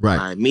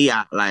 right?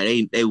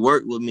 Like they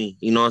worked with me.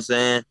 You know what I'm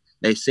saying?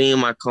 They seen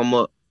my come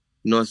up.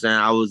 You know what I'm saying?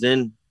 I was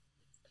in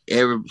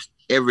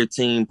every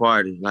team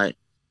party, like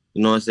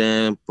you know what I'm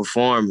saying,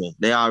 performing.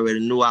 They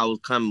already knew I was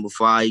coming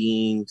before I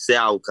even said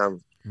I was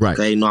coming. Right?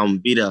 They know I'm gonna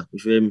be there. You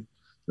feel me?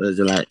 So it's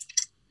like.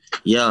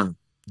 Yeah,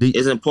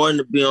 it's important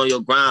to be on your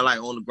grind,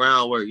 like on the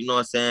groundwork. You know what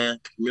I'm saying?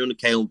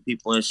 Communicate with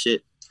people and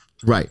shit.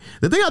 Right.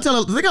 The thing I tell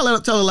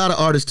a lot of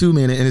artists too,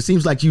 man, and it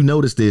seems like you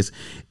notice this,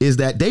 is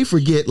that they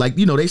forget, like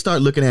they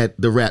start looking at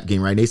the rap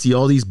game, right? They see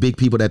all these big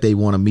people that they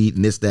want to meet,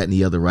 and this, that, and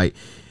the other, right?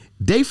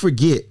 They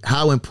forget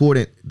how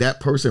important that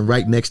person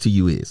right next to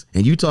you is.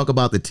 And you talk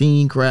about the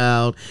teen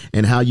crowd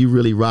and how you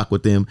really rock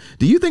with them.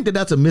 Do you think that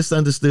that's a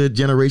misunderstood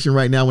generation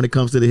right now when it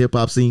comes to the hip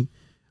hop scene?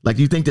 Like,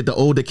 do you think that the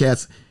older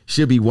cats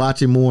should be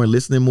watching more and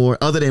listening more,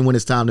 other than when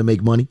it's time to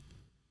make money?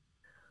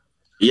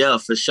 Yeah,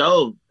 for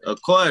sure.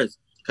 Of course.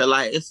 Cause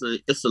like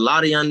it's a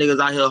lot of young niggas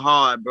out here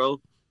hard,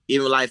 bro.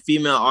 Even like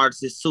female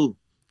artists too.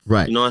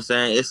 Right. You know what I'm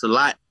saying? It's a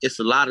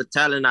lot of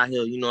talent out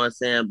here, you know what I'm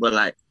saying? But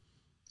like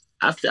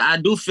I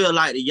do feel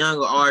like the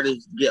younger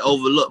artists get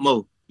overlooked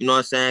more. You know what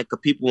I'm saying? Cause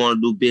people want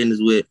to do business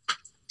with,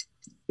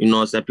 you know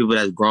what I'm saying, people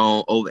that's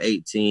grown over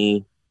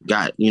 18,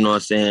 got, you know what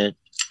I'm saying?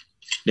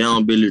 They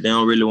don't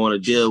really want to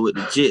deal with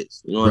the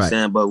jits, you know what I'm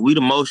saying? But we the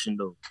motion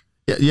though.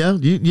 Yeah.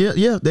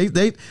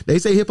 They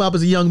say hip hop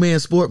is a young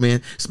man's sport,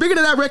 man. Speaking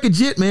of that record,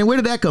 Jit, man, where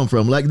did that come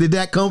from? Like, did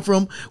that come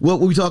from what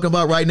we talking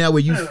about right now,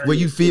 where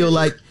you feel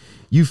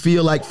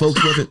like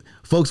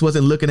folks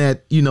wasn't looking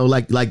at,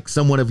 like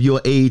someone of your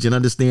age and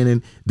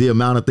understanding the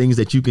amount of things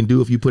that you can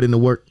do if you put in the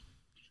work?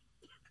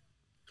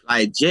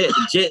 Like Jit,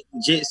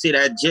 see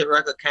that Jit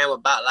record came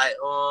about like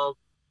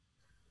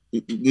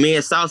me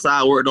and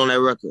Southside worked on that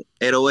record,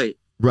 808.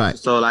 Right.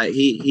 So like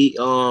he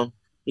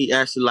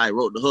actually like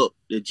wrote the hook,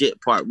 the Jit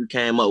part. We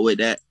came up with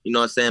that, you know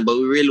what I'm saying? But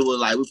we really was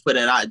like, we put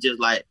it out just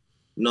like,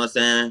 you know what I'm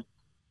saying?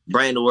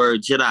 Bring the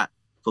word Jit out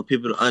for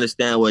people to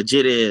understand what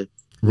Jit is.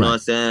 You know what I'm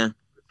saying?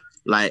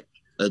 Like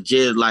a Jit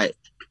is like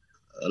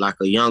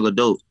a young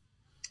adult.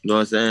 You know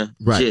what I'm saying?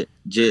 Right.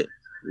 Jit.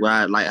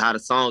 Right. Like how the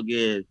song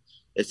is,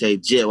 they say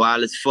Jit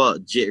wild as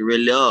fuck, Jit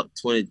really up,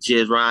 20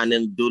 Jits riding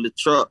in the dually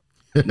truck.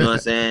 You know what I'm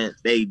saying?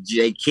 They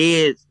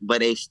kids,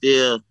 but they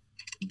still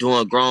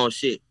doing grown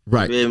shit.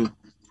 Right. You feel me?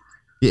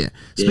 Yeah.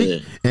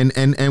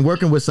 And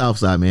working with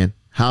Southside, man,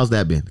 how's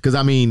that been? Because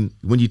I mean,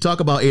 when you talk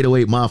about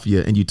 808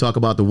 Mafia and you talk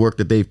about the work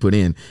that they've put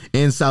in,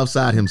 and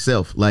Southside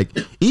himself, like,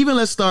 even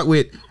let's start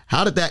with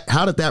how did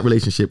that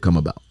relationship come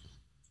about?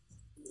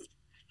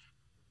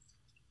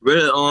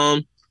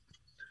 Really,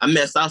 I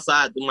met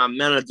Southside through my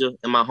manager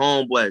and my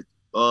homeboy.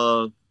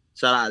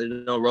 Shout out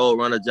to Road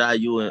Runner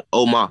Jayu and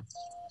Omar.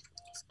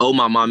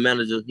 Omar, my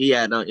manager, he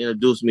had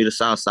introduced me to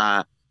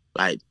Southside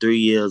like 3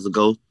 years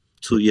ago,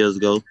 2 years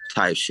ago,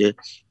 type shit.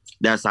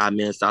 That's how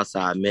me and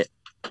Southside met.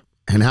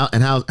 And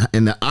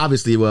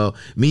obviously, well,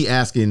 me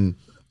asking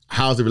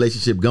how's the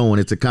relationship going,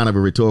 it's a kind of a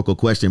rhetorical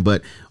question,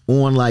 but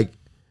on like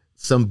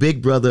some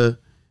big brother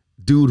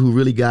dude who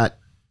really got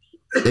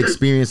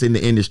experience in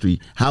the industry,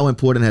 how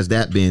important has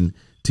that been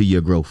to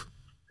your growth?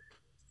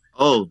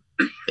 Oh,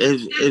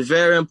 it's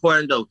very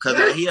important though,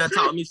 because he done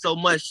taught me so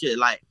much shit.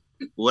 Like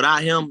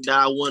without him, that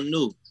I wouldn't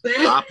knew. So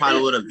I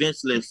probably would have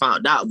eventually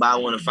found out, but I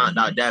wouldn't have found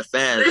out that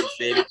fast. You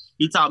feel me?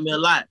 He taught me a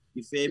lot.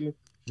 You feel me?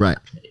 Right.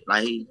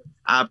 Like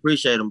I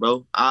appreciate him,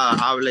 bro.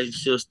 Our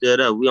relationship still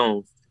there. We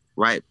on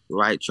right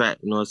track.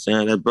 You know what I'm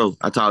saying? That bro.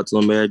 I talk to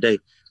him every day.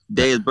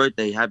 Today is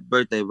birthday. Happy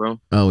birthday, bro.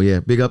 Oh yeah,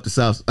 big up to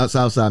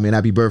Southside, man.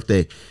 Happy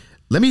birthday.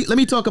 Let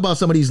me talk about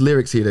some of these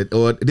lyrics here,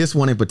 or this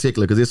one in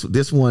particular, because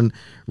this one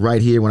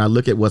right here, when I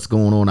look at what's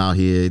going on out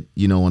here,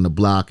 you know, on the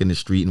block, in the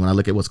street, and when I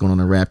look at what's going on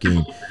in the rap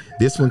game,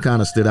 this one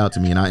kind of stood out to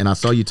me, and I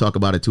saw you talk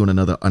about it too in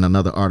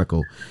another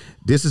article.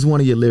 This is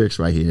one of your lyrics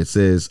right here. It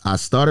says, "I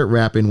started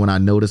rapping when I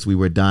noticed we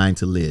were dying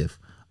to live."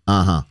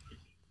 Let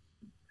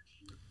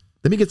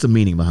me get some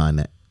meaning behind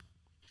that.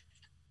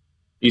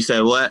 You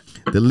said what?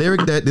 The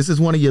lyric this is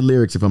one of your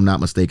lyrics, if I'm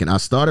not mistaken. "I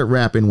started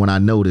rapping when I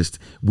noticed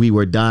we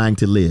were dying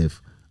to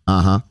live."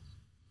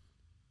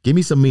 Give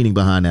me some meaning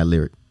behind that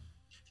lyric.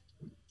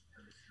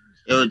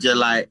 It was just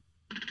like,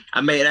 I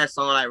made that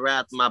song like right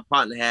after my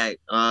partner had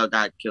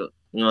got killed.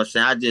 You know what I'm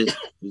saying? I just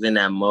was in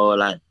that mode,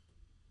 like,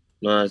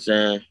 you know what I'm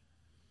saying?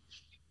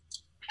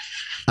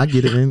 I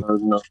get it, man.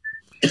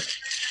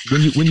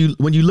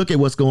 When you look at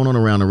what's going on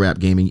around the rap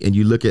game, and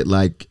you look at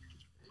like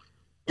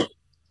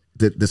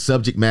the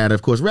subject matter,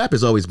 of course, rap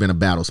has always been a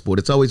battle sport.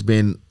 It's always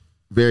been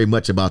very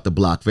much about the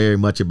block, very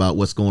much about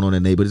what's going on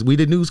in the neighborhoods. We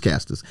the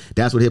newscasters.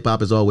 That's what hip hop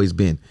has always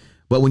been.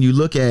 But when you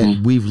look at,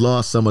 we've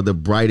lost some of the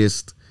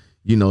brightest,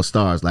 you know,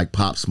 stars like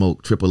Pop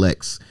Smoke, Triple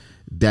X,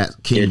 that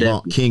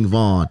King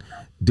Von,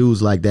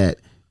 dudes like that.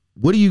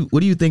 What do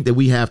you think that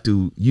we have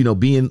to, you know,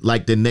 being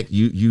like the next,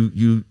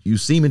 you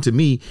seeming to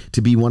me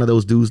to be one of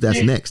those dudes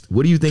that's next.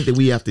 What do you think that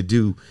we have to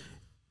do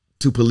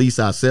to police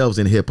ourselves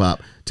in hip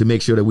hop to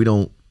make sure that we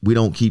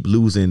don't keep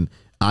losing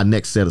our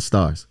next set of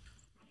stars?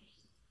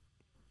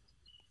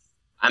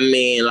 I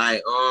mean,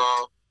 like,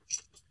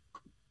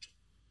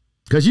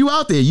 cause you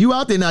out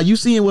there now. You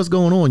seeing what's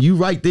going on. You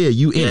right there.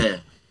 You in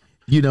it.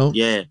 You know.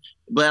 Yeah,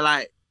 but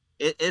like,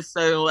 it's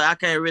certain way. I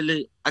can't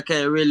really.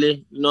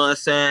 You know what I'm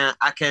saying?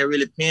 I can't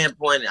really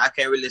pinpoint it. I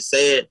can't really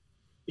say it.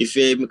 You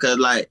feel me? Because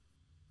like,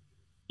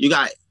 you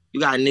got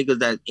niggas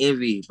that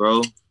envy,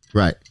 bro.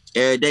 Right.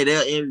 Every day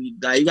they'll envy.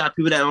 Like, you got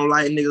people that don't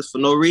like niggas for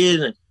no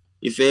reason.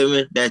 You feel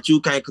me? That you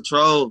can't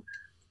control.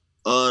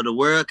 The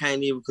world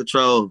can't even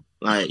control.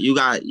 Like, you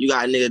got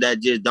niggas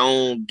that just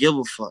don't give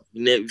a fuck.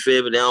 You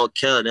feel me? They don't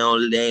care. They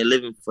ain't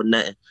living for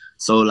nothing.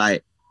 So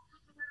like,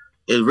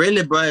 it's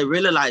really, bro,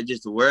 like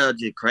just the world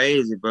just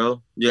crazy,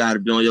 bro. You gotta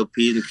be on your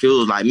P's and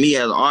Q's. Like me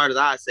as an artist,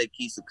 I say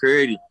keep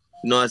security.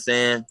 You know what I'm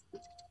saying?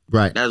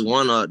 Right. That's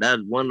one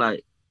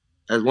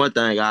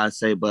thing I gotta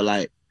say. But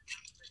like,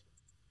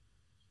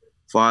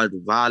 as far as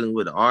the violence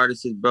with the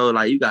artists, bro,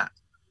 like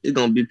it's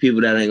gonna be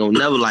people that ain't gonna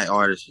never like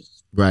artists.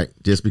 Right,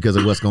 just because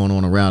of what's going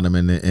on around them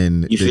and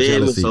you the feel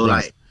jealousy. Me? So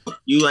right.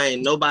 Like,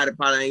 nobody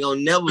probably ain't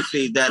gonna never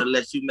see that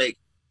unless you make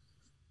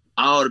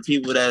all the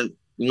people that,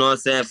 you know what I'm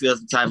saying, feel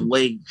some type of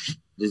way,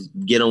 just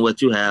get on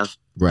what you have.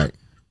 Right.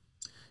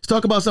 Let's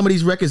talk about some of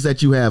these records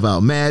that you have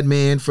out.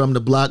 Madman, From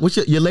the Block. What's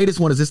your latest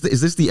one? Is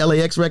this the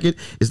LAX record?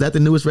 Is that the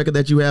newest record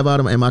that you have out?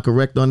 Am I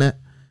correct on that?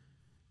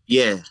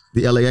 Yeah.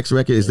 The LAX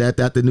record, is that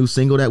the new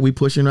single that we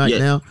pushing right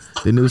now?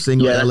 The new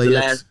single, yeah,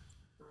 LAX?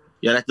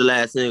 That's the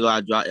last single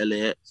I dropped,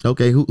 LAX.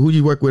 Okay, who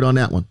you work with on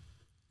that one?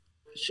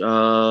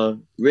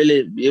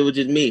 Really, it was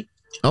just me.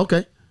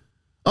 Okay.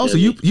 Oh, yeah, so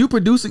you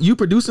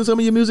producing some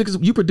of your music?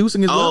 You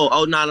producing as well?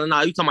 Oh, no.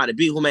 You talking about the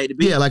beat? Who made the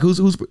beat? Yeah, like who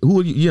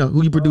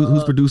you produce?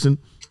 Who's producing?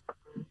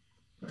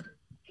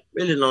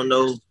 Really don't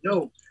know.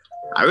 No,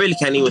 I really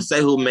can't even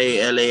say who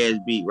made LAX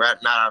beat right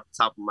now off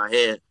the top of my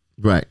head.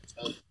 Right.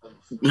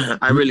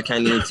 I really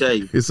can't even tell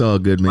you. It's all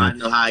good, man. I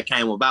know how it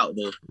came about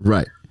though.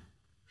 Right.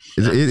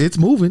 It's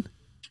moving.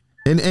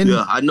 And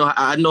yeah, I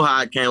know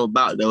how it came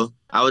about though.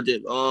 I was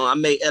just I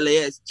made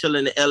LAX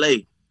chilling in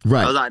LA.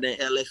 Right. I was out there in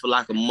LA for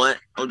like a month.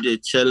 I'm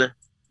just chilling.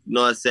 You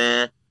know what I'm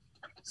saying?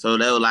 So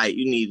they were like,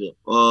 you need to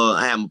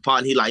I had my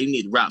partner, he like, you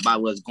need to rap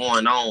about what's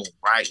going on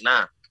right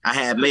now. I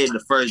had made it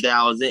the first day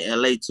I was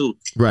in LA too.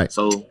 Right.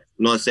 So, you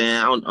know what I'm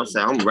saying? I'm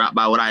saying I'm gonna rap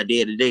about what I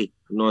did today.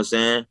 You know what I'm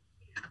saying?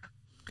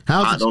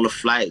 Out on the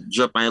flight,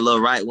 drip ain't little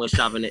right, went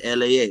shopping in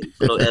LAX.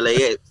 You know,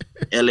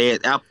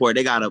 LAX airport,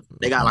 they got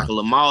like a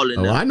little mall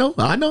in there. I know.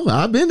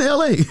 I've been to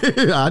LA.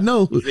 I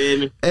know. You feel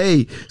me?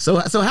 Hey, so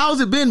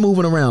how's it been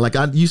moving around? Like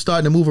you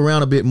starting to move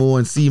around a bit more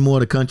and see more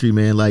of the country,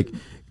 man. Like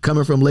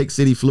coming from Lake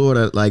City,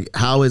 Florida, like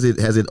how is it?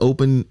 Has it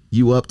opened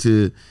you up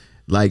to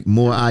like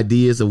more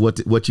ideas of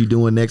what you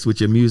doing next with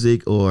your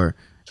music, or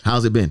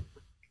how's it been?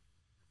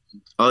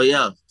 Oh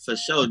yeah, for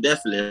sure,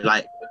 definitely.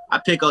 Like I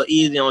pick up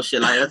easy on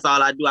shit. Like that's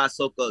all I do. I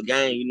soak up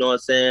game. You know what I'm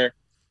saying?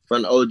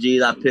 From the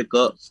OGs, I pick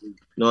up. You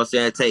know what I'm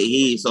saying? Take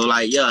heed. So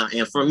like yeah,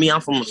 and for me,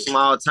 I'm from a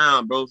small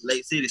town, bro.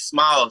 Lake City,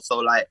 small. So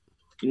like,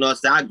 you know what I'm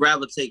saying? I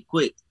gravitate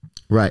quick.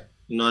 Right.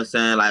 You know what I'm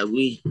saying? Like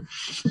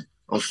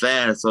I'm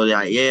fast. So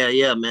like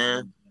yeah,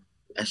 man.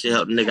 That shit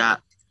help the nigga out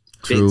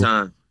big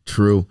time.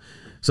 True.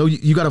 So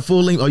you got a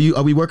full length?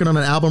 Are we working on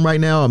an album right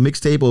now, a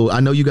mixtape? Or I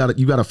know you got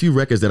a few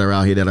records that are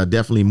out here that are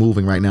definitely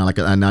moving right now.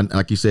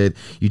 Like you said,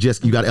 you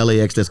got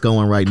LAX that's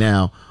going right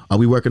now. Are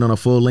we working on a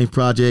full length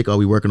project? Are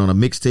we working on a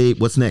mixtape?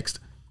 What's next?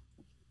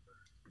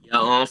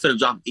 Yeah, I'm finna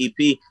drop an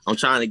EP. I'm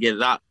trying to get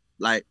it out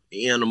like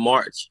the end of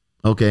March.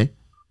 Okay.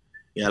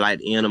 Yeah, like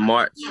the end of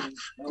March.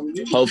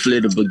 Hopefully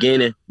the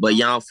beginning. But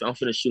yeah, I'm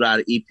finna shoot out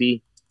an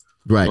EP.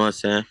 Right. You know what I'm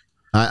saying?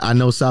 I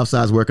know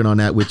Southside's working on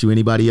that with you.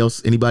 Anybody else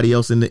in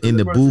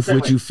the booth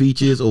with you,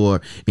 features, or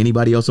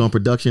anybody else on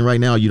production right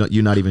now?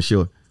 You're not even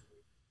sure.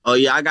 Oh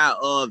yeah, I got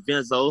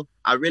Venzo.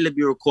 I really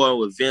be recording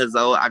with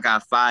Venzo. I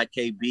got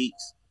 5K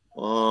beats.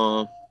 You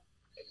know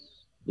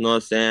what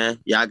I'm saying?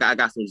 Yeah, I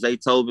got some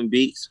Zaytoven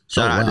beats.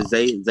 Shout out to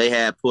Zay. Zay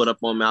had pulled up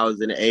on me. I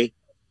was in the A.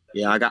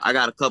 Yeah, I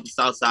got a couple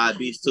Southside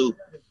beats too.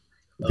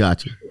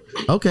 Gotcha.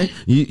 Okay.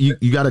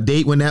 You got a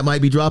date when that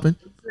might be dropping?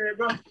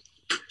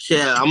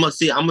 Yeah, I'm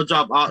gonna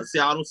drop all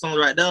those songs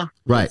right there.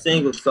 Right.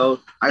 Singles.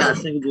 So I got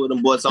singles with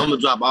them boys. So I'm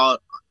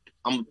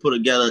gonna put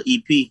together an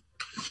EP.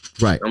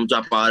 Right. I'm gonna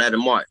drop all that in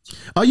March.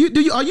 Are you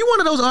one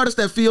of those artists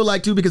that feel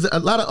like too, because a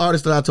lot of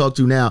artists that I talk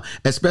to now,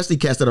 especially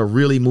cats that are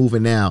really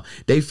moving now,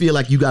 they feel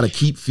like you gotta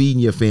keep feeding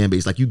your fan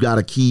base. Like you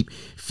gotta keep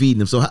feeding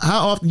them. So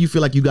how often you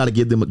feel like you gotta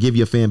give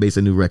your fan base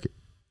a new record?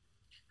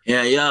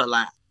 Yeah.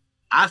 Like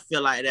I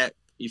feel like that.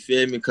 You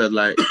feel me? Cause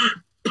like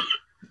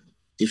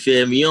you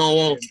feel me?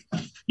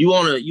 You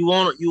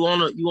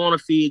wanna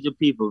feed your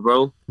people,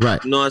 bro.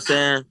 Right. You know what I'm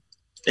saying?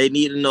 They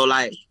need to know,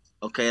 like,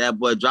 okay, that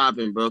boy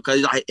dropping, bro.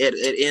 Cause like at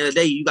the end of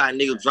the day, you got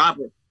niggas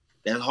dropping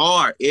that's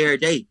hard every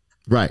day.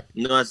 Right.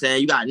 You know what I'm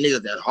saying? You got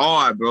niggas that's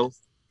hard, bro.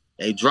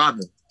 They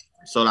dropping.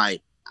 So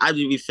like I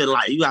just be feeling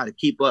like you gotta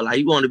keep up. Like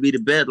you want to be the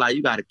best, like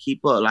you gotta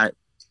keep up. Like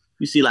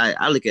you see, like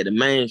I look at the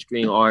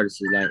mainstream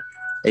artists, like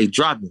they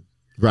dropping.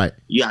 Right.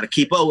 You gotta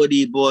keep up with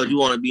these boys. You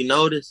wanna be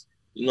noticed.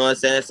 You know what I'm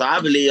saying? So I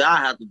believe I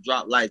have to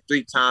drop like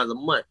 3 times a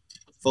month,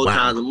 4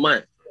 times a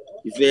month.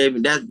 You feel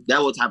me? That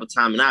what type of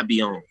timing I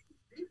be on.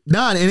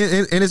 Nah,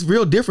 and it's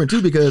real different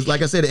too, because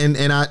like I said,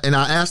 and I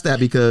asked that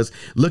because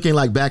looking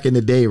like back in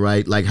the day,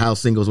 right, like how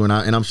singles went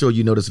out, and I'm sure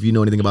you notice if you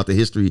know anything about the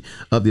history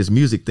of this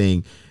music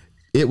thing,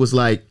 it was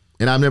like,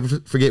 and I'll never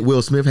forget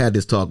Will Smith had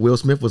this talk. Will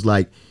Smith was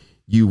like,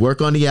 you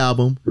work on the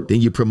album, then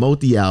you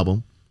promote the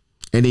album,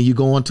 and then you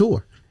go on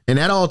tour. And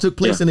that all took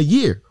place in a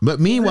year. But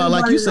meanwhile,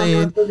 like you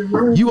saying,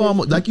 you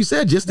almost, like you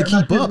said, just to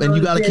keep up, and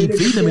you got to keep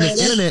feeding them in this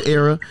internet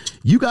era.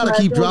 You got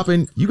to keep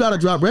dropping. You got to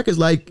drop records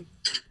like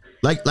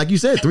you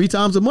said, 3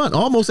 times a month.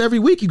 Almost every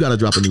week, you got to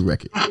drop a new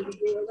record.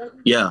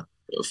 Yeah,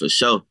 for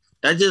sure.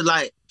 That's just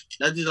like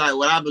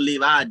what I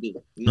believe I do.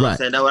 You know what I'm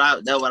saying?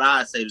 That's what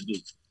I say to do. You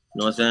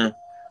know what I'm saying?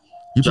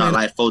 You drop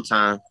like 4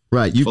 times.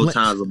 Right. 4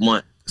 times a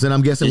month. So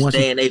I'm guessing just once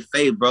stay in their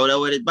face, bro. That's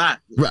what it's about.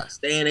 Right.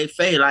 Stay in their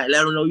face. Like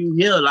let them know you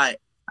here. Like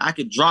I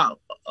could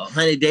drop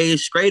 100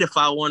 days straight if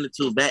I wanted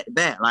to, back to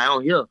back. Like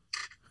on here,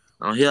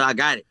 I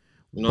got it.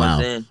 You know what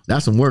I'm saying?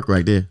 That's some work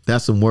right there.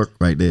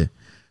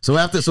 So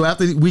after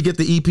we get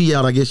the EP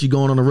out, I guess you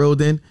going on the road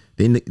then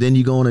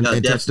you go on and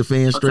touch the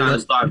fans straight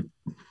up.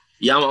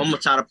 Yeah, I'm gonna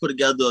try to put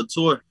together a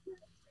tour.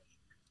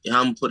 Yeah,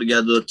 I'm gonna put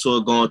together a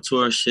tour, go on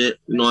tour and shit.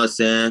 You know what I'm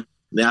saying?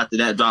 Then after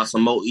that, drop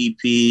some more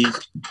EPs. You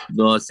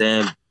know what I'm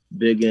saying?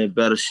 Bigger and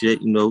better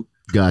shit. You know.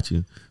 Got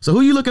you. So who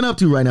are you looking up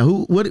to right now?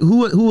 Who?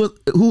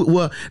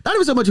 Well, not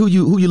even so much who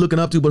you looking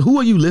up to, but who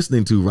are you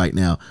listening to right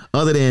now?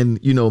 Other than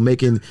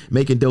making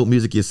dope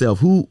music yourself.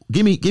 Who?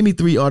 Give me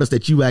 3 artists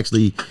that you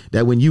actually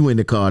that when you in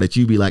the car that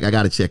you be like, I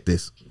gotta check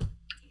this.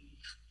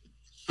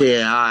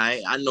 Yeah, all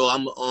right. I know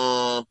I'm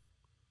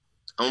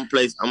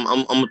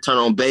gonna turn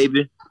on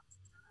Baby,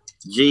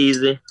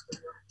 Jeezy.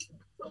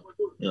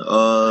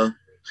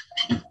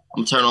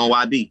 I'm turn on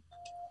YB.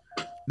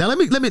 Now let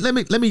me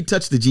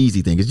touch the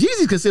Jeezy thing. Is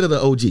Jeezy considered an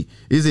OG?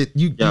 Is it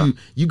you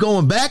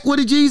going back with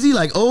a Jeezy,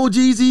 like old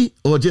Jeezy,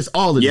 or just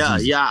all of the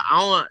Jeezy? Yeah.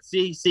 I want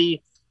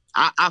see.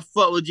 I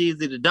fuck with Jeezy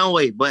the dumb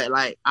way, but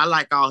like I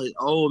like all his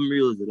old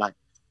music. Like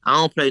I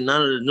don't play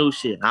none of the new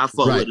shit. I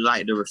fuck with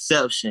like The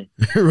Reception,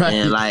 right?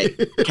 And like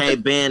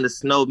Can't Ban the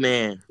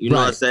Snowman. You know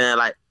what I'm saying?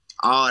 Like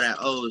all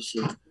that old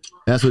shit.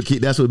 That's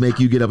what make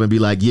you get up and be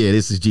like, yeah,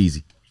 this is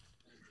Jeezy.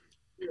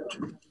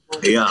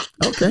 Yeah.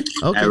 Okay.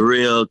 That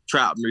real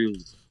trap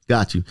music.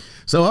 Got you.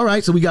 So all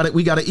right. So we got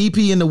an EP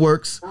in the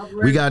works.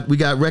 We got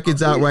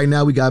records out right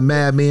now. We got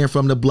Madman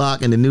from the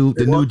Block and the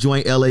new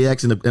joint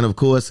LAX and of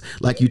course,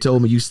 like you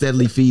told me, you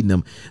steadily feeding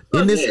them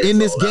in this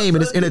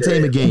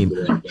entertainment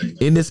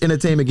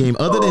game.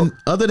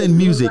 Other than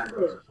music,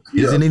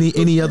 Is it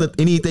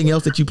anything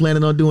else that you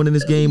planning on doing in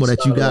this game or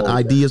that you got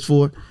ideas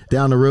for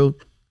down the road?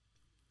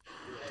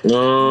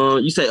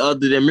 You say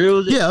other than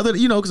music? Yeah,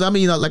 because I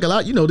mean, like a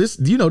lot,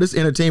 this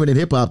entertainment and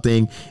hip hop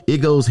thing, it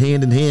goes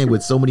hand in hand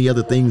with so many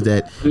other things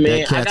that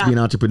cats being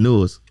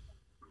entrepreneurs.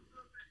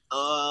 You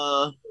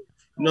know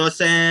what I'm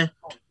saying?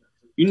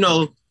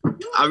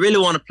 I really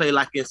want to play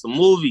like in some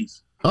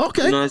movies.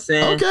 Okay. You know what I'm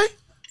saying? Okay.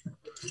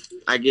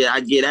 I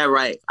get that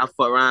right. I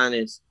fuck around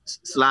and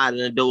slide in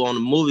the door on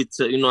the movie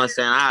you know what I'm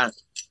saying? I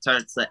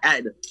turn to an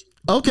actor.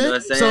 Okay. You know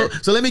what I'm saying?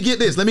 So let me get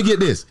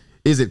this.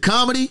 Is it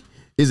comedy?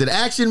 Is it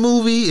action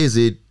movie? Is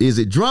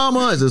it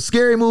drama? Is it a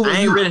scary movie?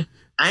 I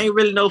ain't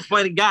really no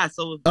funny guy,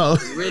 so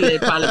really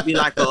it'd probably be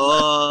like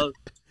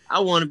I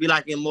want to be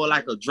like in more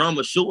like a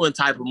drama shooting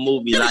type of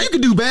movie. You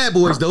can do Bad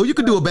Boys though. You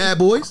can do a Bad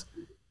Boys.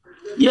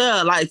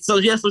 Yeah,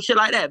 some shit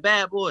like that.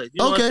 Bad Boys. You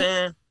know what I'm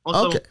saying?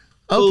 On some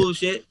cool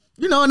shit.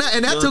 And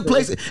that took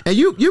place, and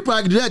you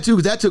probably do that too,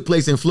 because that took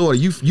place in Florida.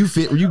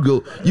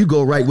 You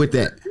go right with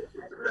that.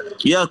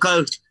 Yeah,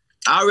 cause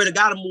I already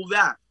got a movie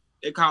out.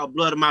 They called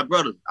Blood of My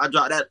Brothers. I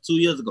dropped that 2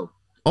 years ago.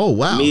 Oh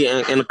wow! Me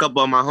and a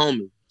couple of my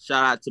homies.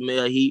 Shout out to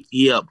Mel.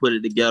 He helped put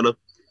it together.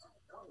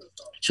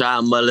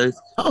 Child Mullins.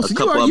 Oh,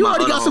 so you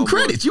already got some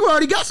credits. You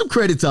already got some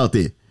credits out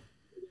there.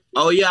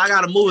 Oh yeah, I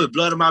got a movie,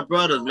 Blood of My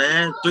Brothers,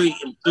 man. 3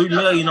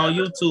 million on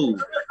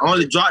YouTube. I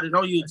only dropped it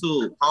on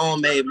YouTube.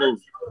 Homemade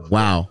movie.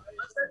 Wow.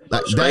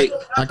 I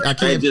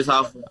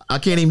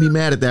can't even be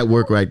mad at that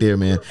work right there,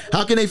 man.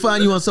 How can they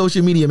find you on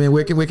social media, man?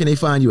 Where can they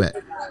find you at?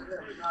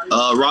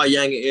 Raw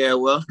Youngin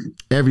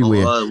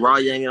everywhere. Raw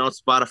Youngin on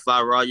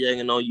Spotify, Raw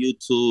Youngin on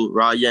YouTube,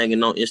 Raw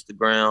Youngin on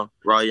Instagram,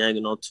 Raw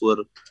Youngin on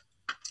Twitter,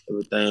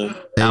 everything.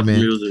 Hey, Apple man.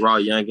 Music, Raw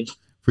Youngin.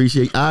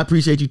 I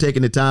appreciate you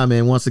taking the time,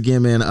 man. Once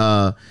again,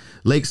 man.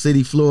 Lake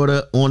City,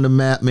 Florida, on the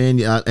map, man.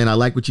 And I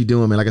like what you're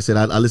doing, man. Like I said,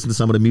 I listen to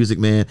some of the music,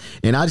 man,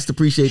 and I just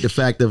appreciate the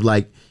fact of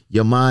like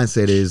your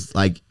mindset is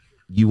like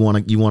you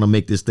want to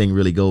make this thing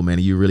really go, man.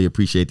 And you really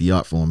appreciate the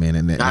art form, man,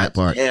 and that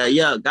part.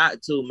 Yeah,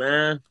 got to,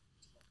 man.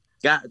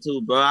 Got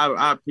to, bro.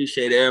 I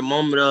appreciate every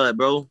moment of it,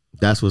 bro.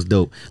 That's what's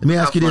dope. Let me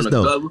ask you this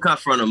though. We come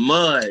from the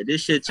mud.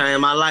 This shit changed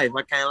my life.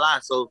 I can't lie.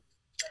 So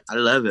I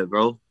love it,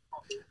 bro.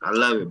 I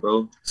love it,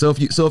 bro. So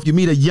if you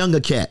meet a younger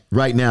cat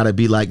right now to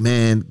be like,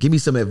 man, give me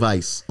some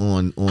advice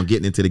on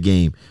getting into the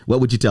game, what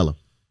would you tell him?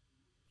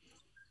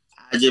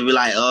 I just be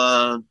like, you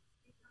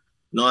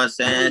know what I'm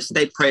saying?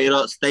 Stay prayed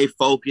up, stay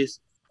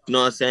focused. You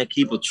know what I'm saying?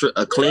 Keep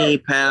a clean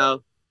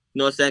pal. You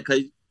know what I'm saying?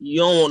 Because you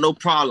don't want no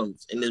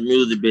problems in this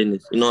music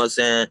business. You know what I'm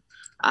saying?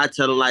 I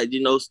tell them, like,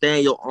 stay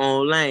in your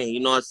own lane.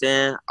 You know what I'm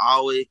saying?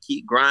 Always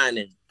keep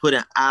grinding. Put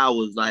in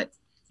hours. Like,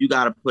 you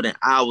got to put in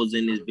hours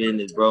in this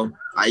business, bro.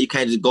 Like, you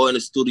can't just go in the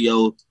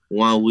studio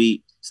 1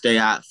 week, stay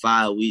out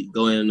 5 weeks,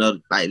 go in another,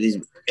 like this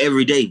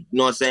every day. You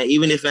know what I'm saying?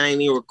 Even if I ain't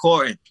even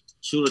recording,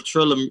 shoot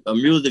a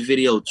music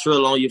video,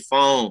 trill on your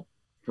phone,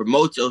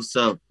 promote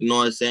yourself, you know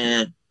what I'm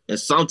saying? In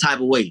some type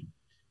of way,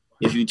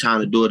 if you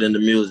trying to do it in the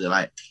music.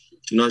 Like,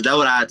 that's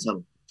what I tell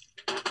them.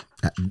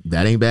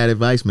 That ain't bad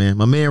advice, man.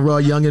 My man Raw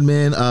Youngin,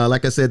 man.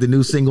 Like I said, the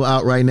new single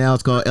out right now.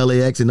 It's called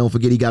LAX, and don't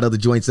forget he got other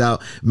joints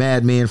out.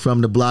 Madman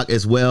from the Block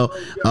as well.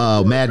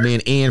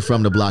 Madman and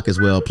From the Block as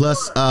well.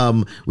 Plus,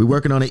 we're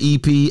working on an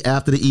EP.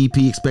 After the EP,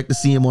 expect to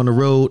see him on the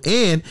road.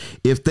 And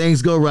if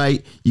things go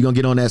right, you're gonna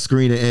get on that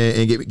screen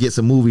and get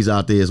some movies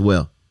out there as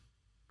well.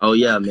 Oh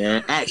yeah,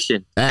 man.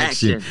 Action. My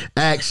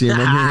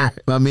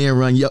man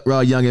Raw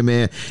Youngin,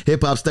 man.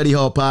 Hip Hop Study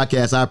Hall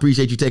podcast. I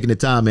appreciate you taking the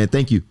time, man.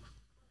 Thank you.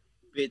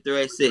 Victor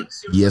at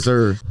 6. Yes,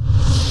 sir.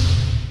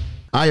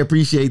 I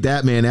appreciate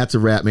that, man. That's a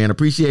wrap, man.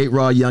 Appreciate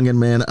Raw Youngin,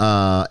 man.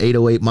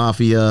 808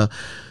 Mafia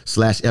 /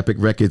 Epic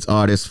Records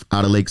artist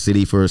out of Lake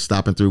City for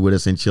stopping through with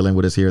us and chilling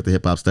with us here at the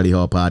Hip Hop Study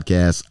Hall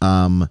podcast.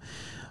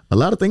 A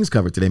lot of things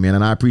covered today, man,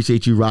 and I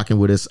appreciate you rocking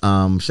with us.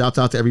 Shouts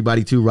out to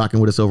everybody too rocking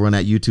with us over on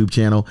that YouTube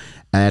channel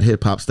at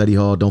Hip Hop Study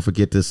Hall. Don't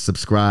forget to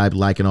subscribe,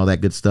 like, and all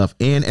that good stuff,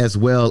 and as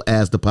well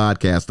as the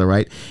podcast. All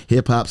right,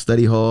 Hip Hop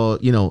Study Hall.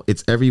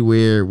 It's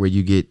everywhere where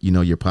you get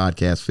your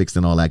podcast fixed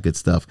and all that good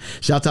stuff.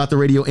 Shouts out to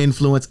Radio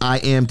Influence. I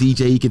am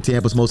DJ Eakin,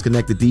 Tampa's most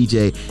connected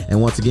DJ, and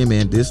once again,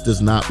 man, this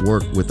does not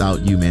work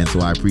without you, man.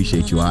 So I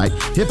appreciate you. All right,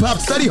 Hip Hop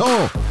Study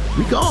Hall.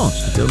 We gone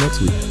until next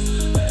week.